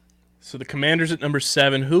 So the Commanders at number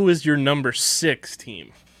 7. Who is your number 6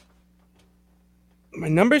 team? My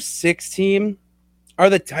number 6 team are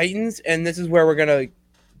the Titans, and this is where we're going to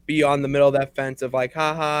be on the middle of that fence of like,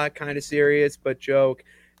 haha, kind of serious, but joke.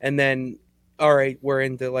 And then, all right, we're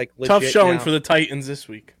into like legit tough showing now. For the Titans this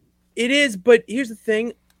week. It is, but here's the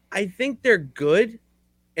thing. I think they're good,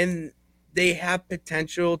 and they have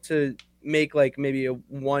potential to make like maybe a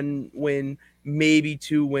 1-win, maybe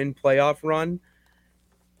 2-win playoff run.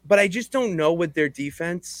 But I just don't know with their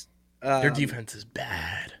defense. Their defense is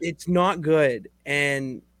bad. It's not good.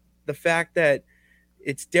 And the fact that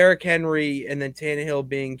it's Derrick Henry and then Tannehill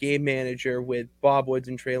being game manager with Bob Woods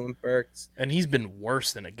and Treylon Burks. And he's been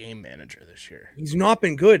worse than a game manager this year. He's not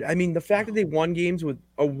been good. I mean, the fact that they won games with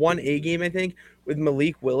a 1A game, I think, with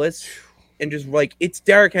Malik Willis, and just like it's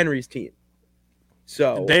Derrick Henry's team.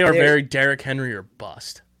 So they are very Derrick Henry or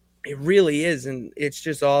bust. It really is, and it's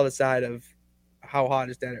just all the side of how hot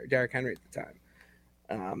is Derrick Henry at the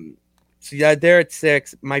time. So yeah, they're at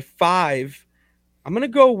 6. My 5, I'm gonna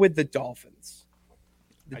go with the Dolphins.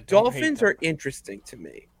 The Dolphins are interesting to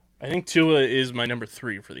me. I think Tua is my number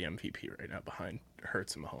 3 for the MVP right now, behind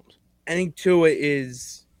Hurts and Mahomes. I think Tua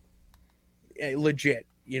is legit.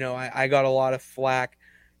 You know, I got a lot of flack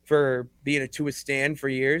for being a Tua stan for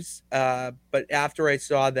years. But after I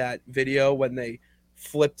saw that video when they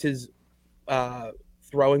flipped his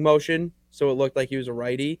throwing motion so it looked like he was a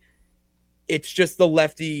righty, it's just the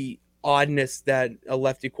lefty oddness that a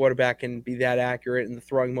lefty quarterback can be that accurate in the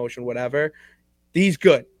throwing motion, whatever. He's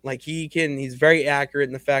good. Like he's very accurate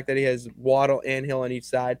in the fact that he has Waddle and Hill on each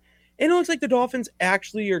side. And it looks like the Dolphins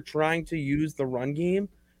actually are trying to use the run game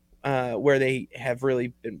where they have really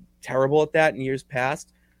been terrible at that in years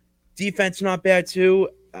past. Defense not bad too.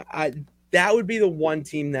 That would be the one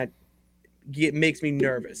team that makes me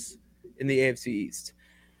nervous in the AFC East.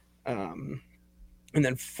 And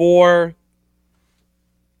then 4,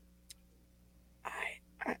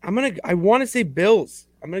 I want to say Bills.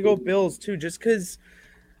 I'm gonna go Bills too, just because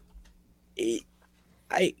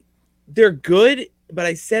they're good. But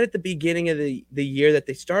I said at the beginning of the year that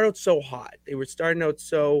they started out so hot. They were starting out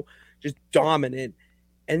so just dominant,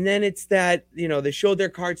 and then it's that they showed their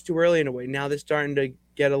cards too early in a way. Now they're starting to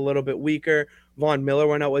get a little bit weaker. Von Miller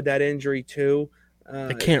went out with that injury too.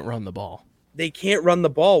 They can't run the ball. They can't run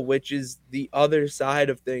the ball, which is the other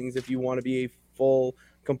side of things if you want to be a full,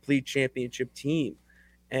 complete championship team.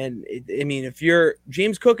 And if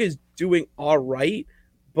James Cook is doing all right,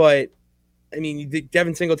 but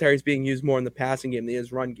Devin Singletary is being used more in the passing game than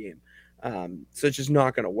his run game. So it's just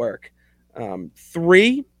not going to work.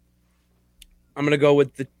 3, I'm going to go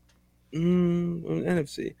with the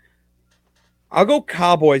NFC. I'll go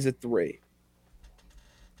Cowboys at 3.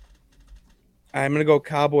 I'm going to go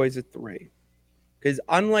Cowboys at 3. Because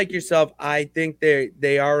unlike yourself, I think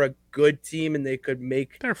they are a good team and they could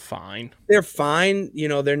make. They're fine. They're fine.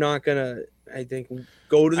 They're not gonna. I think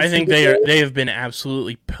go to. I think they have been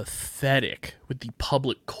absolutely pathetic with the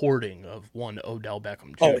public courting of one Odell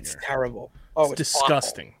Beckham Jr. Oh, it's terrible. Oh, it's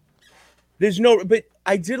disgusting. Awful. But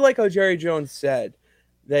I did like how Jerry Jones said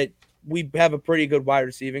that we have a pretty good wide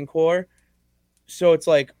receiving core. So it's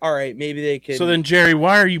like, all right, maybe they can. So then, Jerry,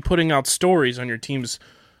 why are you putting out stories on your team's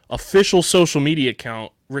official social media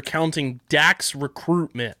account recounting Dak's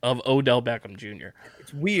recruitment of Odell Beckham Jr.?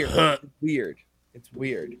 It's weird. It's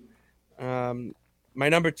weird. My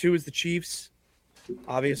number 2 is the Chiefs.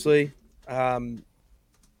 obviously. I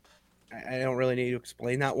don't really need to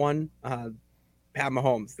explain that one. Pat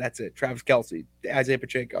Mahomes, that's it. Travis Kelce, Isaiah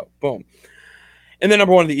Pacheco, boom. And then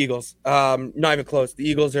number one, the Eagles. Not even close. The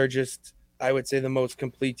Eagles are just, I would say, the most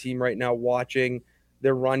complete team right now. Watching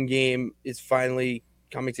their run game is finally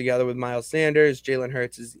coming together with Miles Sanders. Jalen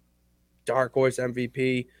Hurts is dark horse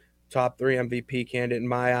MVP, top 3 MVP candidate in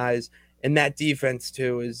my eyes. And that defense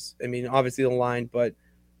too is, I mean, obviously the line, but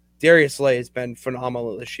Darius Slay has been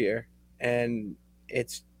phenomenal this year, and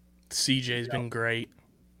it's CJ's been great.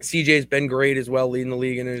 CJ's been great as well, leading the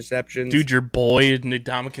league in interceptions. Dude, your boy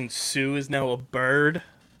Ndamukong Suh is now a bird.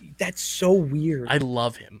 That's so weird. I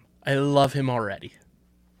love him. I love him already.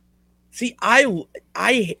 See, I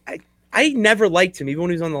never liked him, even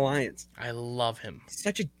when he was on the Lions. I love him. He's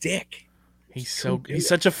such a dick. He's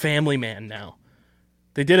such a family man now.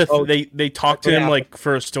 They did they talked to him like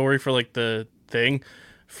for a story for like the thing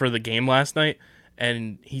for the game last night,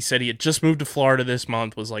 and he said he had just moved to Florida this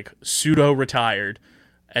month, was like pseudo retired,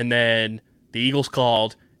 and then the Eagles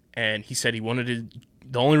called, and he said he wanted to.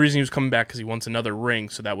 The only reason he was coming back because he wants another ring,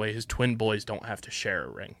 so that way his twin boys don't have to share a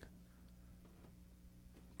ring.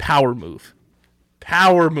 Power move.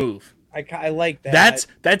 I like that.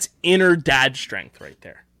 That's inner dad strength right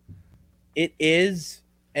there. It is,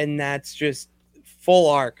 and that's just full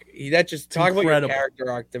arc. That just talk about your character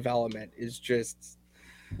arc development is just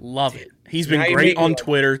love it. He's been great on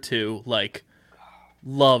Twitter too. Like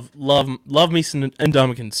love me some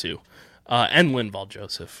Ndamukong Suh, and Linval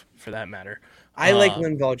Joseph for that matter. I like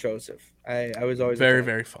Linval Joseph. I was always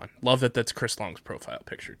very fun. Love that. That's Chris Long's profile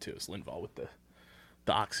picture too. Is Linval with the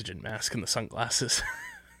oxygen mask and the sunglasses.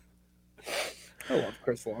 I love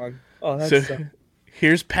Chris Long. Oh, that's so.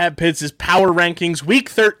 Here's Pat Pitts' Power Rankings Week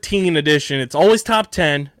 13 edition. It's always top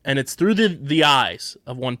 10, and it's through the eyes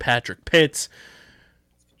of one Patrick Pitts.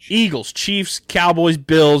 Eagles, Chiefs, Cowboys,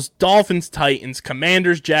 Bills, Dolphins, Titans,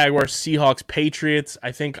 Commanders, Jaguars, Seahawks, Patriots.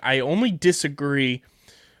 I think I only disagree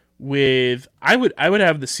with I would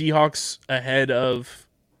have the Seahawks ahead of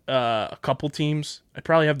a couple teams. I'd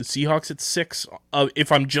probably have the Seahawks at 6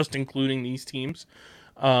 if I'm just including these teams.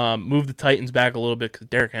 Move the Titans back a little bit because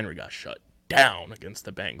Derrick Henry got shut down against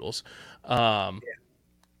the Bengals.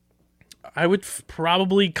 I would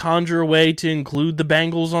probably conjure a way to include the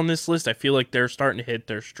Bengals on this list. I feel like they're starting to hit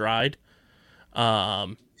their stride.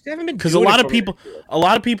 Because a lot of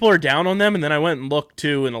people are down on them, and then I went and looked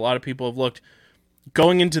too, and a lot of people have looked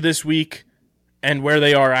going into this week and where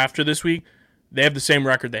they are after this week. They have the same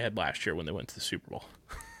record they had last year when they went to the Super Bowl.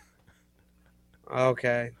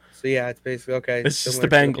 Okay, so yeah, it's basically okay. It's just the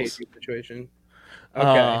Bengals situation.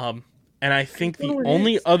 Okay. And I think the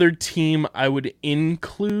only other team I would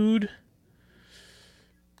include,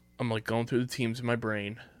 I'm like going through the teams in my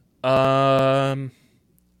brain. Oddly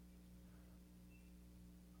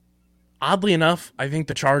enough, I think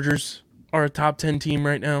the Chargers are a top 10 team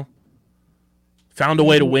right now. Found a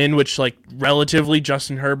way to win, which like relatively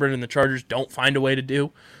Justin Herbert and the Chargers don't find a way to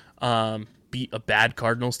do. Beat a bad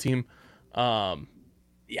Cardinals team.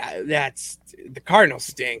 Yeah, that's the Cardinals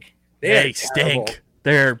stink. They stink.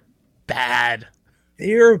 They're bad.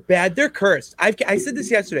 They're bad. They're cursed. I said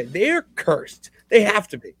this yesterday. They're cursed. They have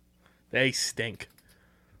to be. They stink.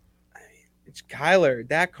 It's Kyler,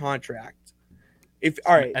 that contract.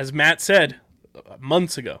 All right. As Matt said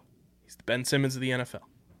months ago, he's the Ben Simmons of the NFL.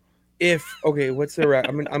 What's the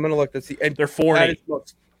record? I'm gonna look to see. And they're 4-8. That is the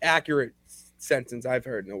most accurate sentence I've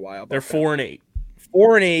heard in a while. They're 4-8.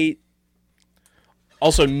 4-8.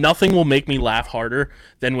 Also, nothing will make me laugh harder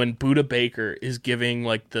than when Budda Baker is giving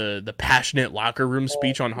like the passionate locker room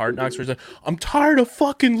speech on Hard Knocks where he's like, I'm tired of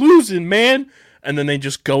fucking losing, man. And then they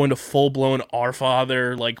just go into full-blown Our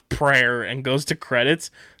Father like prayer and goes to credits.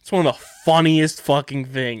 It's one of the funniest fucking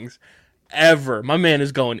things ever. My man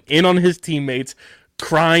is going in on his teammates,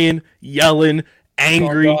 crying, yelling,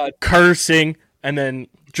 angry, cursing, and then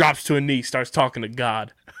drops to a knee, starts talking to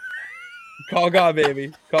God. Call God,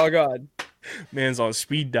 baby. Call God. Man's on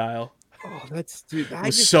speed dial. Oh, that's dude.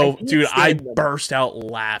 I burst out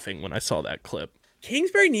laughing when I saw that clip.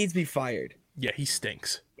 Kingsbury needs to be fired. Yeah, he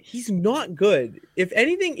stinks. He's not good. If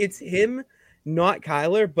anything, it's him, not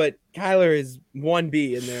Kyler. But Kyler is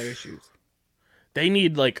 1B in their issues. They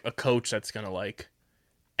need like a coach that's gonna like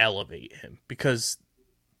elevate him because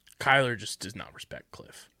Kyler just does not respect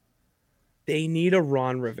Cliff. They need a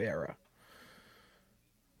Ron Rivera.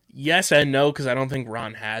 Yes and no, because I don't think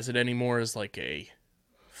Ron has it anymore as like a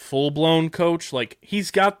full-blown coach. Like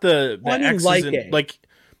he's got the X's and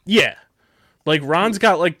yeah. Like Ron's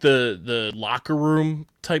got like the locker room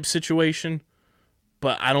type situation,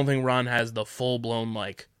 but I don't think Ron has the full-blown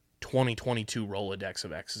like 2022 Rolodex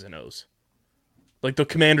of X's and O's. Like, the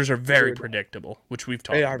Commanders are very Weird. predictable, which we've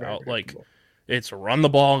talked They are very about. Like, predictable. it's run the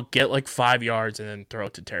ball, get like 5 yards, and then throw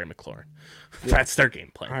it to Terry McLaurin. That's their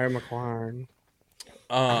game plan. Hire McLaurin.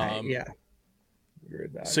 Yeah. Agree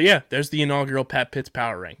with that. So yeah, there's the inaugural Pat Pitts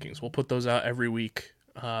power rankings. We'll put those out every week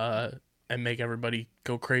and make everybody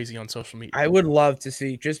go crazy on social media. I would love to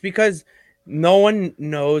see, just because no one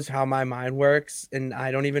knows how my mind works, and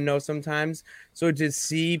I don't even know sometimes. So to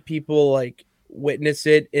see people like witness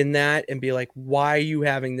it in that and be like, why are you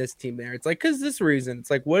having this team there? It's like, because this reason. It's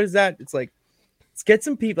like, what is that? It's like, let's get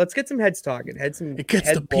some people, let's get some heads talking. It gets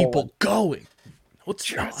head the people bowling. going. No,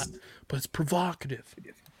 it's not, but it's provocative.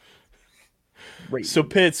 Great. So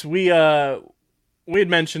Pitts, we had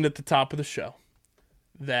mentioned at the top of the show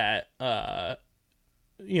that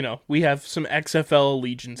we have some XFL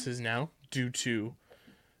allegiances now due to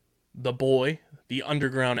the boy, the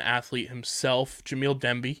underground athlete himself, Jamil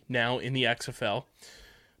Demby, now in the XFL.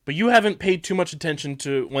 But you haven't paid too much attention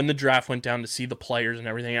to when the draft went down to see the players and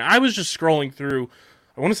everything. And I was just scrolling through,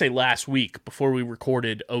 I want to say last week before we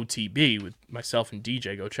recorded OTB with myself and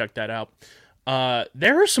DJ. Go check that out.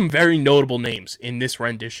 There are some very notable names in this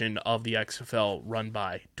rendition of the XFL run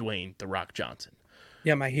by Dwayne "The Rock" Johnson.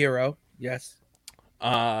 Yeah, my hero. Yes.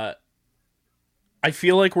 I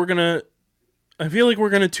feel like we're gonna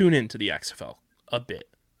tune into the XFL a bit,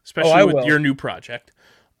 especially with your new project.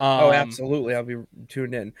 Absolutely. I'll be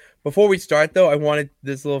tuned in. Before we start, though, I wanted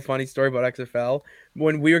this little funny story about XFL.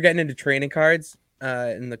 When we were getting into training cards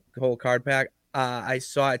in the whole card pack, I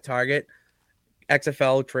saw at Target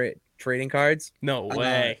XFL trading cards. No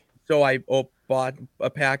way. So I bought a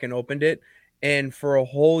pack and opened it. And for a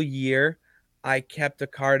whole year, I kept a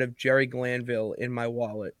card of Jerry Glanville in my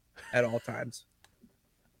wallet at all times.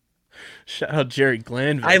 Shout out Jerry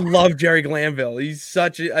Glanville. I love Jerry Glanville. He's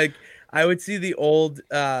such a, like, I would see the old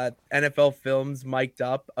NFL films mic'd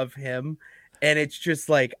up of him, and it's just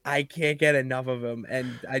like, I can't get enough of him.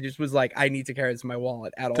 And I just was like, I need to carry this in my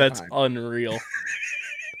wallet at all times. That's unreal.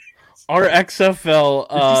 Our XFL.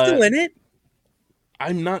 Is he still in it?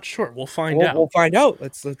 I'm not sure. We'll find out. We'll find out.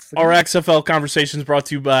 Let's Our XFL conversation is brought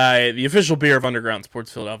to you by the official beer of Underground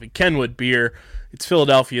Sports Philadelphia, Kenwood Beer. It's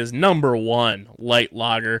Philadelphia's #1 light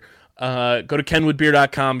lager. Go to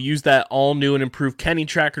kenwoodbeer.com. Use that all new and improved Kenny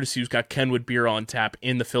tracker to see who's got Kenwood beer on tap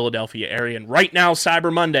in the Philadelphia area. And right now,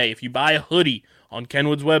 Cyber Monday, if you buy a hoodie on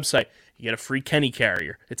Kenwood's website, you get a free Kenny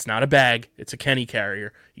carrier. It's not a bag. It's a Kenny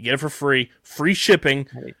carrier. You get it for free. Free shipping.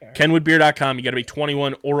 Kenwoodbeer.com. You got to be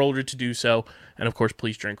 21 or older to do so. And, of course,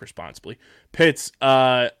 please drink responsibly. Pitts,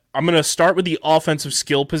 I'm going to start with the offensive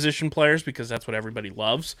skill position players because that's what everybody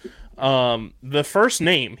loves. The first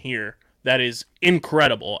name here that is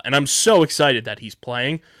incredible, and I'm so excited that he's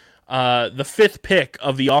playing, the 5th pick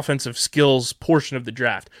of the offensive skills portion of the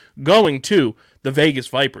draft, going to the Vegas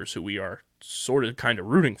Vipers, who we are sort of kind of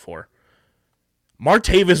rooting for.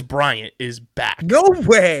 Martavis Bryant is back. No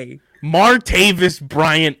way. Martavis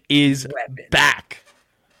Bryant is back.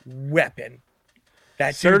 Weapon.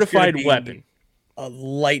 That certified weapon. A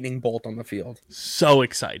lightning bolt on the field. So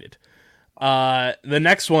excited. The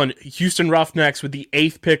next one, Houston Roughnecks with the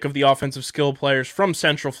 8th pick of the offensive skill players from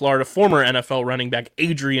Central Florida, former NFL running back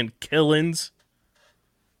Adrian Killins.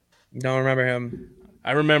 Don't remember him.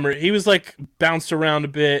 I remember he was like bounced around a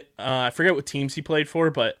bit. I forget what teams he played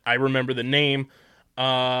for, but I remember the name.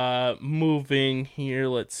 Moving here,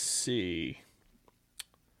 let's see.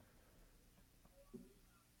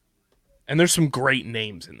 And there's some great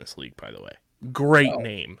names in this league, by the way. Great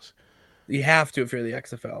names. You have to if you're the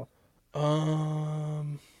XFL.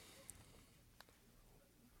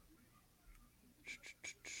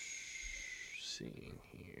 Seeing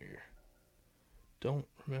here. Don't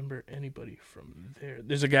remember anybody from there.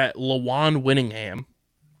 There's a guy, Lawan Winningham.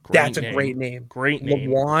 That's a great name. Great name.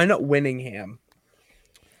 Lawan Winningham.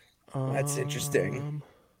 That's interesting.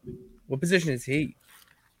 What position is he?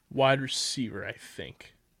 Wide receiver, I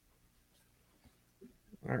think.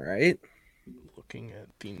 All right. Looking at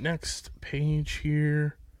the next page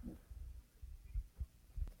here.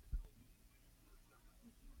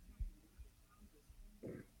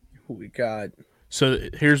 Who we got? So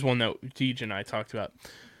here's one that Deej and I talked about.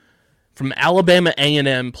 From Alabama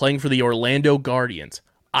A&M, playing for the Orlando Guardians,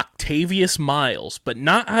 Octavius Miles, but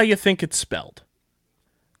not how you think it's spelled.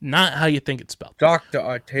 Not how you think it's spelled. Dr.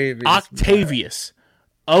 Octavius. Octavius.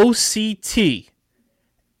 Octavius.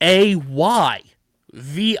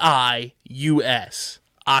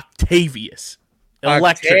 Octavius.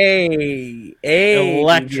 Electric.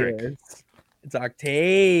 Electric. It's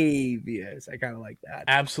Octavius. I kind of like that.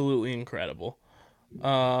 Absolutely incredible.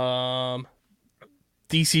 DC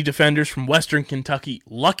Defenders from Western Kentucky,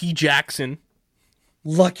 Lucky Jackson.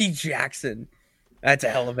 Lucky Jackson. That's a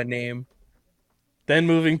hell of a name. Then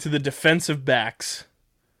moving to the defensive backs,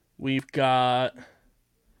 we've got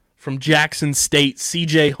from Jackson State,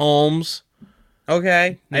 C.J. Holmes.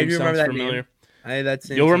 Okay, I Name do remember sounds that familiar. name. That's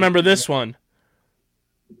You'll remember this one.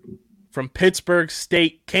 From Pittsburgh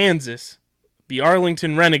State, Kansas, the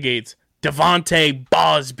Arlington Renegades, Devontae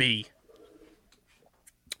Bosby.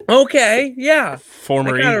 Okay, yeah.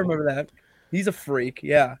 Former I kind of Eagle. remember that. He's a freak,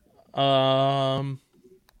 yeah.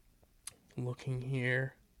 Looking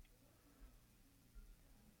here.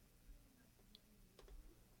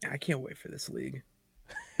 I can't wait for this league.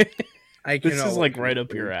 This is like right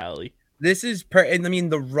up your alley. This is and I mean,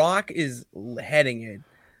 The Rock is heading it,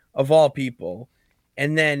 of all people,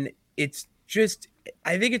 and then it's just,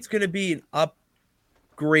 I think it's going to be an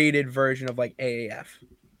upgraded version of like AAF.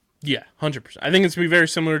 Yeah, 100%. I think it's going to be very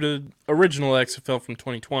similar to original XFL from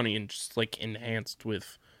 2020 and just like enhanced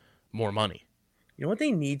with more money. You know what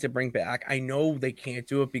they need to bring back? I know they can't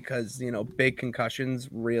do it because, big concussions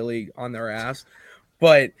really on their ass,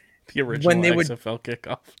 but The original when they XFL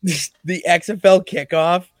kickoff. the XFL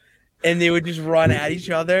kickoff, and they would just run at each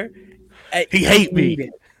other. He hate me.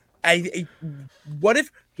 What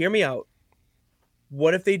if? Hear me out.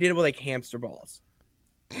 What if they did it with like hamster balls,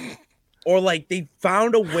 or like they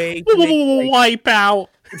found a way to make, Wipe out.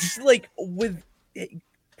 just like with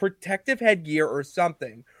protective headgear or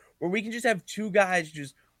something, where we can just have two guys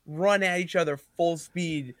just run at each other full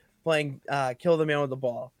speed playing kill the man with the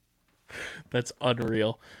ball. That's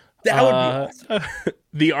unreal. That would be awesome.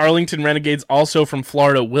 The Arlington Renegades, also from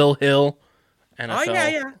Florida, Will Hill, NFL. Oh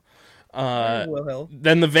yeah. Will Hill.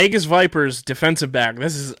 Then the Vegas Vipers defensive back.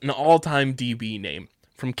 This is an all-time DB name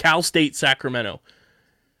from Cal State, Sacramento.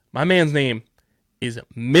 My man's name is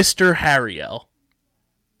Mr. Harriel.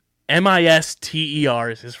 Mister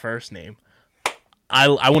is his first name. I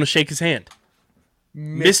want to shake his hand.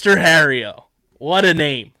 Mr. Harriel. What a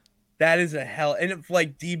name. That is a hell. And if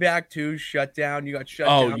like D-back too, shut down. You got shut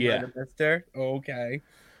down by the mister. Okay.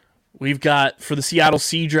 We've got for the Seattle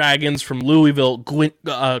Sea Dragons from Louisville,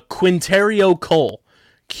 Quinterio Cole.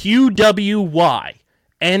 QWYNNTERRIO.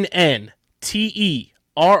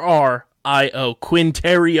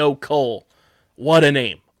 Quinterio Cole. What a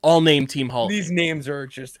name. All name team Hall. These names are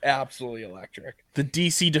just absolutely electric. The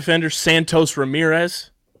DC defender, Santos Ramirez.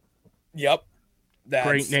 Yep.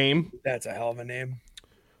 Great name. That's a hell of a name.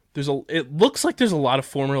 It looks like there's a lot of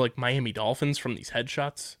former like Miami Dolphins from these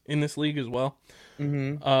headshots in this league as well.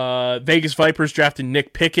 Mm-hmm. Vegas Vipers drafted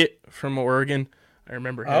Nick Pickett from Oregon. I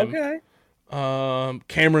remember him. Okay.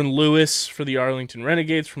 Cameron Lewis for the Arlington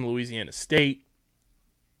Renegades from Louisiana State.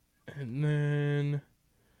 And then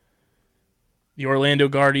the Orlando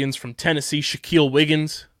Guardians from Tennessee, Shaquille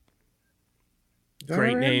Wiggins.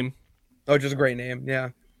 Great name. Oh, just a great name. Yeah.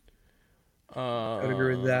 I would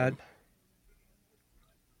agree with that.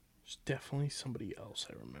 There's definitely somebody else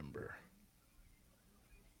I remember.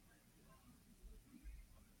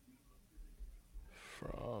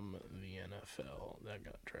 From the NFL that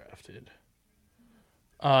got drafted.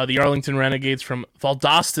 The Arlington Renegades from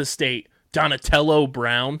Valdosta State, Donatello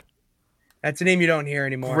Brown. That's a name you don't hear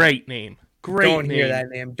anymore. Great name. Don't hear that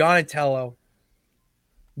name. Donatello.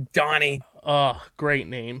 Donnie. Great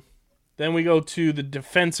name. Then we go to the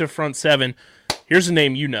defensive front seven. Here's a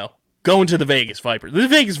name you know. Going to the Vegas Vipers. The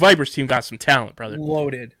Vegas Vipers team got some talent, brother.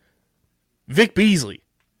 Loaded. Vic Beasley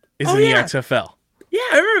is in the XFL. Yeah,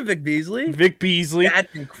 I remember Vic Beasley. Vic Beasley.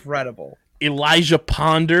 That's incredible. Elijah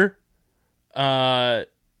Ponder.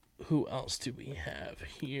 Who else do we have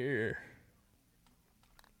here?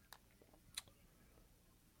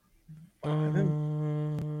 I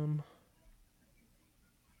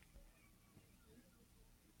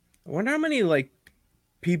wonder how many like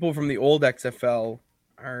people from the old XFL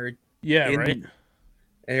are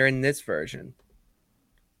are in this version.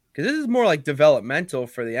 Because this is more like developmental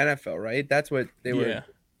for the NFL, right? That's what they were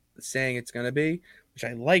saying it's going to be, which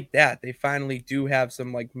I like that. They finally do have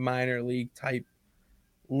some like minor league type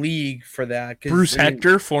league for that. Bruce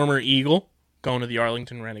Hector, former Eagle, going to the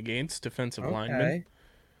Arlington Renegades, defensive lineman.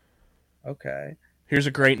 Okay. Here's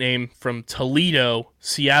a great name from Toledo,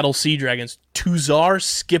 Seattle Sea Dragons, Tuzar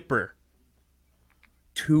Skipper.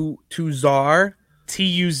 Tuzar?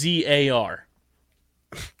 Tuzar.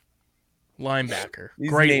 Linebacker.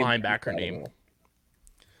 Great linebacker name.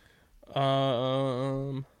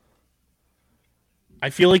 I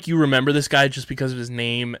feel like you remember this guy just because of his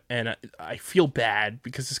name, and I feel bad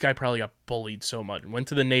because this guy probably got bullied so much. Went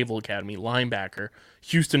to the Naval Academy, linebacker,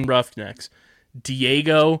 Houston Roughnecks.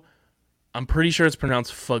 Diego, I'm pretty sure it's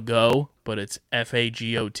pronounced Fagot, but it's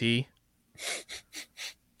Fagot.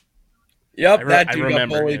 Yep, that dude got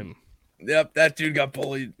bullied. Him. Yep, that dude got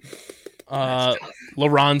bullied.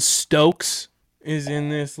 LaRon Stokes is in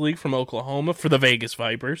this league from Oklahoma for the Vegas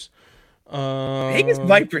Vipers. Vegas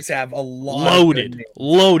Vipers have a lot of good names.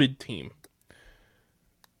 Loaded team.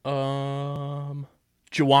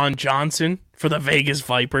 Jawan Johnson for the Vegas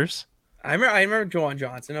Vipers. I remember Jawan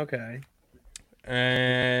Johnson. Okay.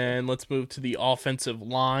 And let's move to the offensive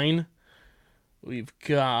line. We've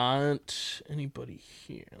got anybody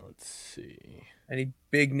here. Let's see. Any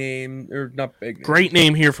big name or not big name? Great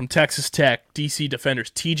name here from Texas Tech, DC Defenders,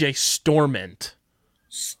 TJ Storment.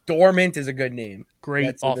 Storment is a good name. Great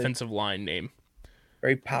That's offensive line name.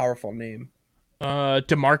 Very powerful name.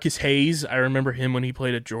 DeMarcus Hayes, I remember him when he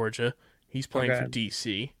played at Georgia. He's playing Okay. for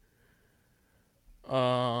DC.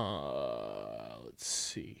 Let's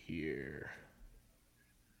see here.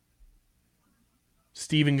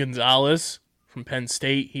 Steven Gonzalez from Penn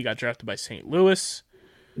State. He got drafted by St. Louis.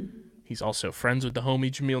 He's also friends with the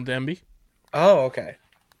homie Jamil Demby. Oh, okay.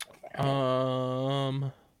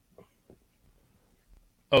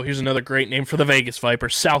 Here's another great name for the Vegas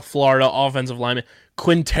Vipers. South Florida offensive lineman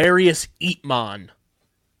Quintarius Eatmon.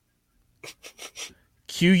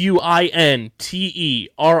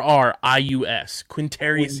 Quinterrius.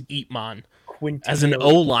 Quintarius Eatmon. As an O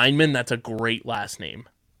lineman, that's a great last name.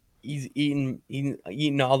 He's eating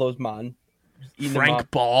all those man. Just eating them Frank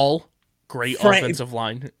up. Ball, great Frank- offensive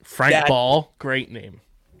line. Frank That- Ball, great name.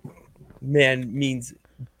 Man means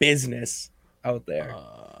business out there.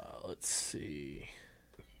 Let's see.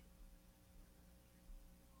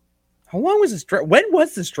 How long was this draft? When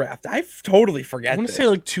was this draft? I totally forget. I want to this. say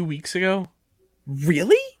like 2 weeks ago.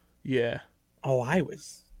 Really? Yeah. Oh, I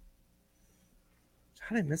was.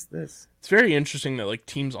 How did I miss this? It's very interesting that like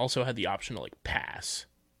teams also had the option to like pass.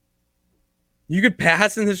 You could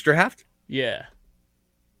pass in this draft? Yeah.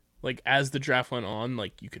 Like as the draft went on,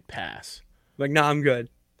 like you could pass. Like, nah, I'm good.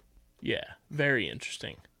 Yeah. Very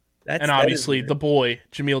interesting. That's And that is obviously weird. the boy,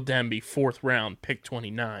 Jamil Demby, 4th round, pick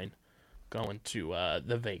 29, going to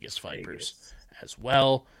the Vegas Vipers as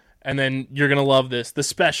well. And then you're going to love this. The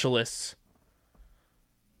specialists.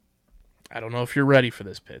 I don't know if you're ready for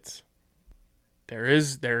this, Pitts. There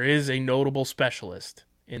is a notable specialist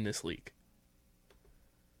in this league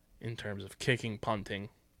in terms of kicking, punting.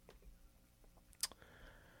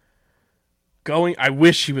 I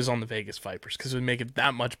wish he was on the Vegas Vipers because it would make it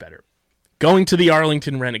that much better. Going to the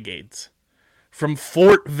Arlington Renegades from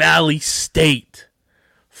Fort Valley State,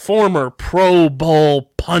 former Pro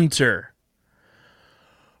Bowl punter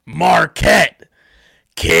Marquette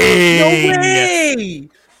King. No way!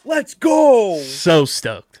 Let's go! So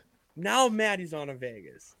stoked. Now Maddie's on a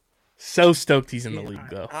Vegas. So stoked he's in the league,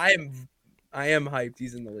 though. I am hyped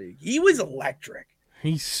he's in the league. He was electric.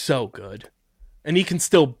 He's so good. And he can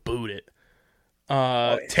still boot it.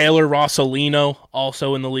 yeah. Taylor Rossolino,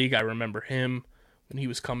 also in the league. I remember him when he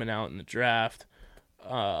was coming out in the draft.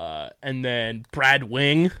 And then Brad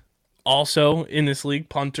Wing, also in this league,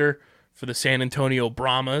 punter for the San Antonio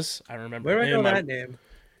Brahmas. I remember Where do I him. know that name?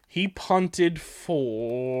 He punted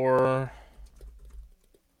for...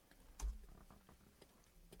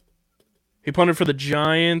 He punted for the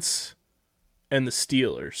Giants and the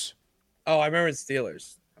Steelers. Oh, I remember the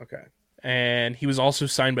Steelers. Okay. And he was also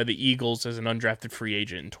signed by the Eagles as an undrafted free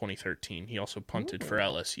agent in 2013. He also punted for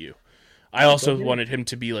LSU. I also wanted him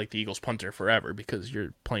to be like the Eagles punter forever because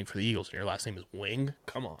you're playing for the Eagles and your last name is Wing.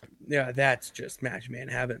 Come on. Yeah, that's just match made in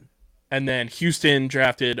heaven. And then Houston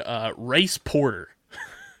drafted Race Porter.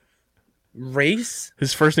 Race?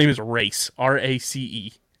 His first name is Race,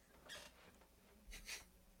 R-A-C-E.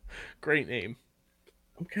 Great name.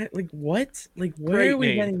 Okay, like what? Like where Great are we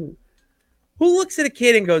name. getting? Who looks at a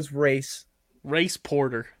kid and goes race? Race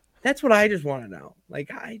Porter. That's what I just want to know. Like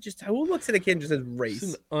who looks at a kid and just says It's race?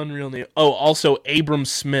 an unreal name. Oh, also Abram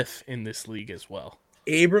Smith in this league as well.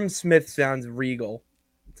 Abram Smith sounds regal.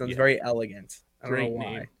 It sounds Yeah. very elegant. I don't Great know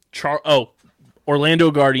why. name.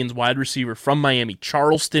 Orlando Guardians wide receiver from Miami,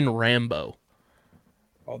 Charleston Rambo.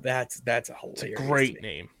 Oh, that's a It's a hilarious. great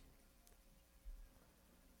name.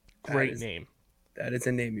 That Great is- name. That is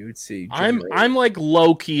a name you would see. I'm generate. like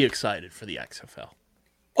low key excited for the XFL.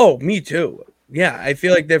 Oh, me too. Yeah, I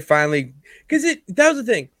feel like they're finally because that was the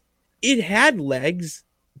thing. It had legs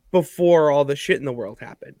before all the shit in the world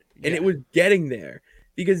happened, and Yeah. it was getting there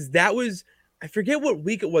because that was I forget what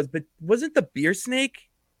week it was, but wasn't the beer snake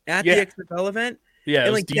at Yeah. the XFL event? Yeah, it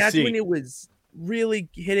And was like that's DC. when it was really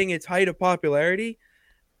hitting its height of popularity.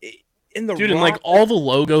 In the Dude, and like Rock- all the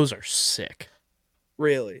logos are sick.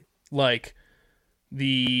 really. Like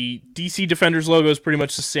the DC Defenders logo is pretty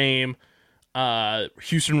much the same.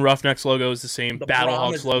 Houston Roughnecks logo is the same. The Brahmas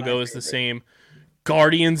Battlehawks is my logo is the favorite. same.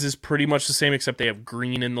 Guardians is pretty much the same, except they have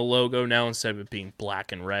green in the logo now instead of it being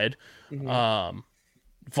black and red.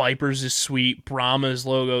 Vipers is sweet. Brahma's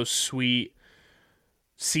logo is sweet.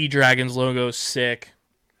 Sea Dragon's logo is sick.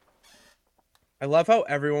 I love how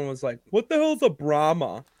everyone was like, "What the hell's a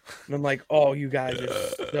Brahma?" And I'm like, "Oh, you guys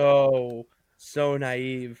are so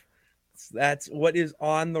naive. That's what is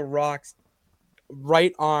on The Rock's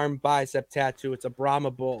right arm bicep tattoo. It's a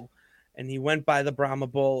Brahma bull, and he went by the Brahma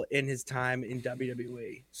bull in his time in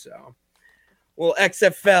WWE." So, well,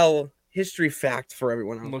 XFL history fact for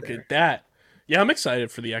everyone out Look there. at that. Yeah, I'm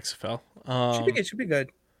excited for the XFL. Should be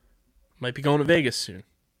good. Might be going to Vegas soon.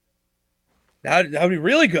 That would be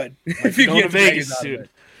really good if Going you to get Vegas out of soon.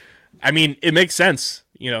 it. I mean, it makes sense.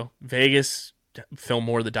 Vegas, film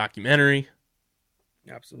more of the documentary.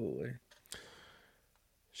 Absolutely.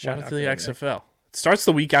 Shout Why out not to the go XFL. It starts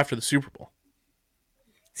the week after the Super Bowl.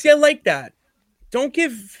 See, I like that. Don't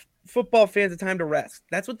give football fans the time to rest.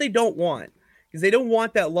 That's what they don't want, because they don't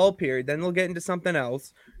want that lull period. Then they'll get into something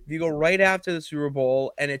else. If you go right after the Super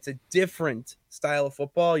Bowl and it's a different style of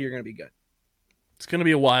football, you're going to be good. It's going to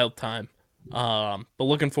be a wild time. But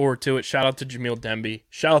looking forward to it. Shout out to Jamil Demby.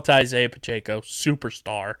 Shout out to Isaiah Pacheco.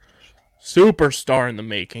 Superstar in the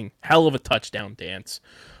making. Hell of a touchdown dance.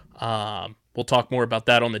 We'll talk more about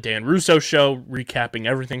that on the Dan Russo Show, recapping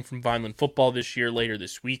everything from Vineland football this year later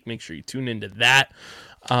this week. Make sure you tune into that.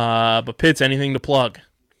 But Pitts, anything to plug?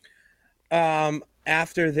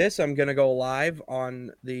 After this, I'm going to go live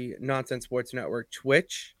on the Nonsense Sports Network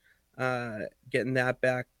Twitch, getting that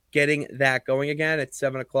going again at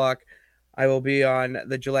 7:00. I will be on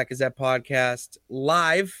the Gillette Gazette podcast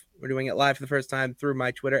live. We're doing it live for the first time through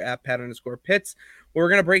my Twitter at @Pat_Pitts. We're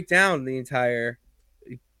going to break down the entire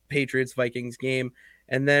Patriots-Vikings game.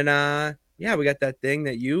 And then, we got that thing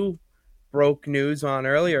that you broke news on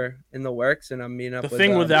earlier in the works, and I'm meeting up The with...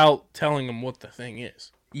 thing without telling them what the thing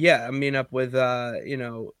is. Yeah, I'm meeting up with,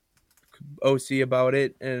 OC about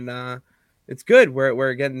it, and it's good.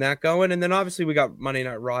 We're getting that going. And then, obviously, we got Monday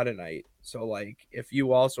Night Raw tonight. So, if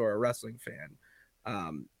you also are a wrestling fan,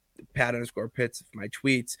 Pat_Pitts, my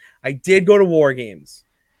tweets. I did go to War Games,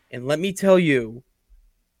 and let me tell you,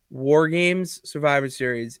 War Games Survivor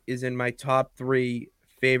Series is in my top 3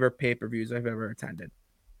 favorite pay-per-views I've ever attended.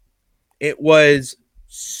 It was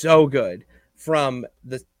so good, from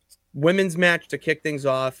the women's match to kick things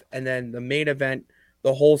off, and then the main event,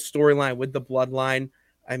 the whole storyline with the bloodline.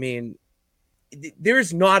 I mean, there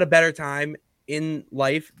is not a better time in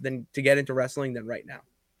life than to get into wrestling than right now.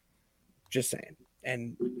 Just saying.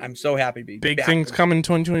 And I'm so happy to be Big back. things coming in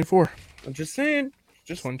 2024. I'm just saying.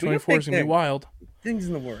 2024 is going to be wild. Things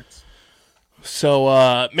in the works.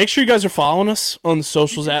 So make sure you guys are following us on the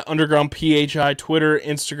socials at Underground PHI, Twitter,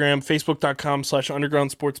 Instagram,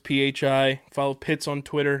 Facebook.com/Underground Sports PHI. Follow Pitts on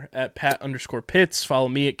Twitter at Pat_Pitts. Follow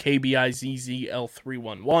me at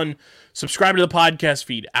KBIZZL311. Subscribe to the podcast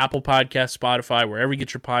feed, Apple Podcasts, Spotify, wherever you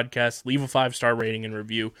get your podcasts. Leave a 5-star rating and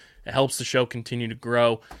review. It helps the show continue to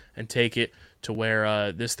grow and take it to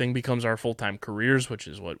where this thing becomes our full-time careers, which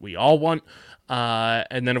is what we all want.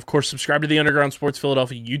 And then, of course, subscribe to the Underground Sports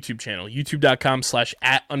Philadelphia YouTube channel,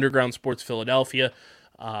 youtube.com/@Underground Sports Philadelphia.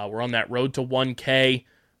 We're on that road to 1K.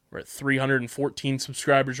 We're at 314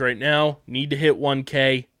 subscribers right now. Need to hit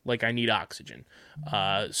 1K like I need oxygen.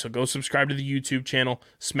 So go subscribe to the YouTube channel,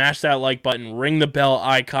 smash that like button, ring the bell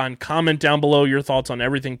icon, comment down below your thoughts on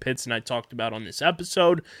everything Pitts and I talked about on this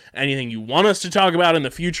episode, anything you want us to talk about in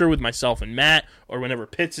the future with myself and Matt, or whenever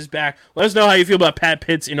Pitts is back. Let us know how you feel about Pat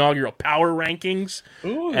Pitts' inaugural power rankings.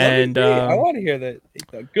 Ooh, and I want to hear the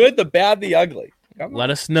good, the bad, the ugly. Let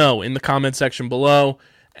us know in the comment section below.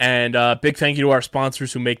 And big thank you to our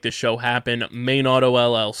sponsors who make this show happen: Main Auto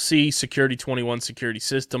LLC, Security 21 Security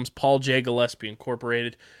Systems, Paul J. Gillespie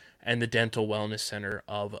Incorporated, and the Dental Wellness Center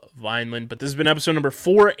of Vineland. But this has been episode number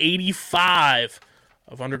 485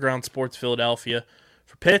 of Underground Sports Philadelphia.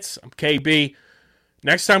 For Pitts, I'm KB.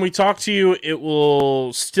 Next time we talk to you, it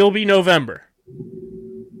will still be November.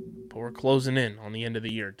 But we're closing in on the end of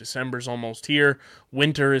the year. December's almost here.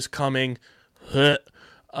 Winter is coming. But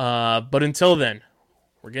until then,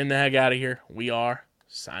 we're getting the heck out of here. We are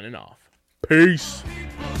signing off. Peace.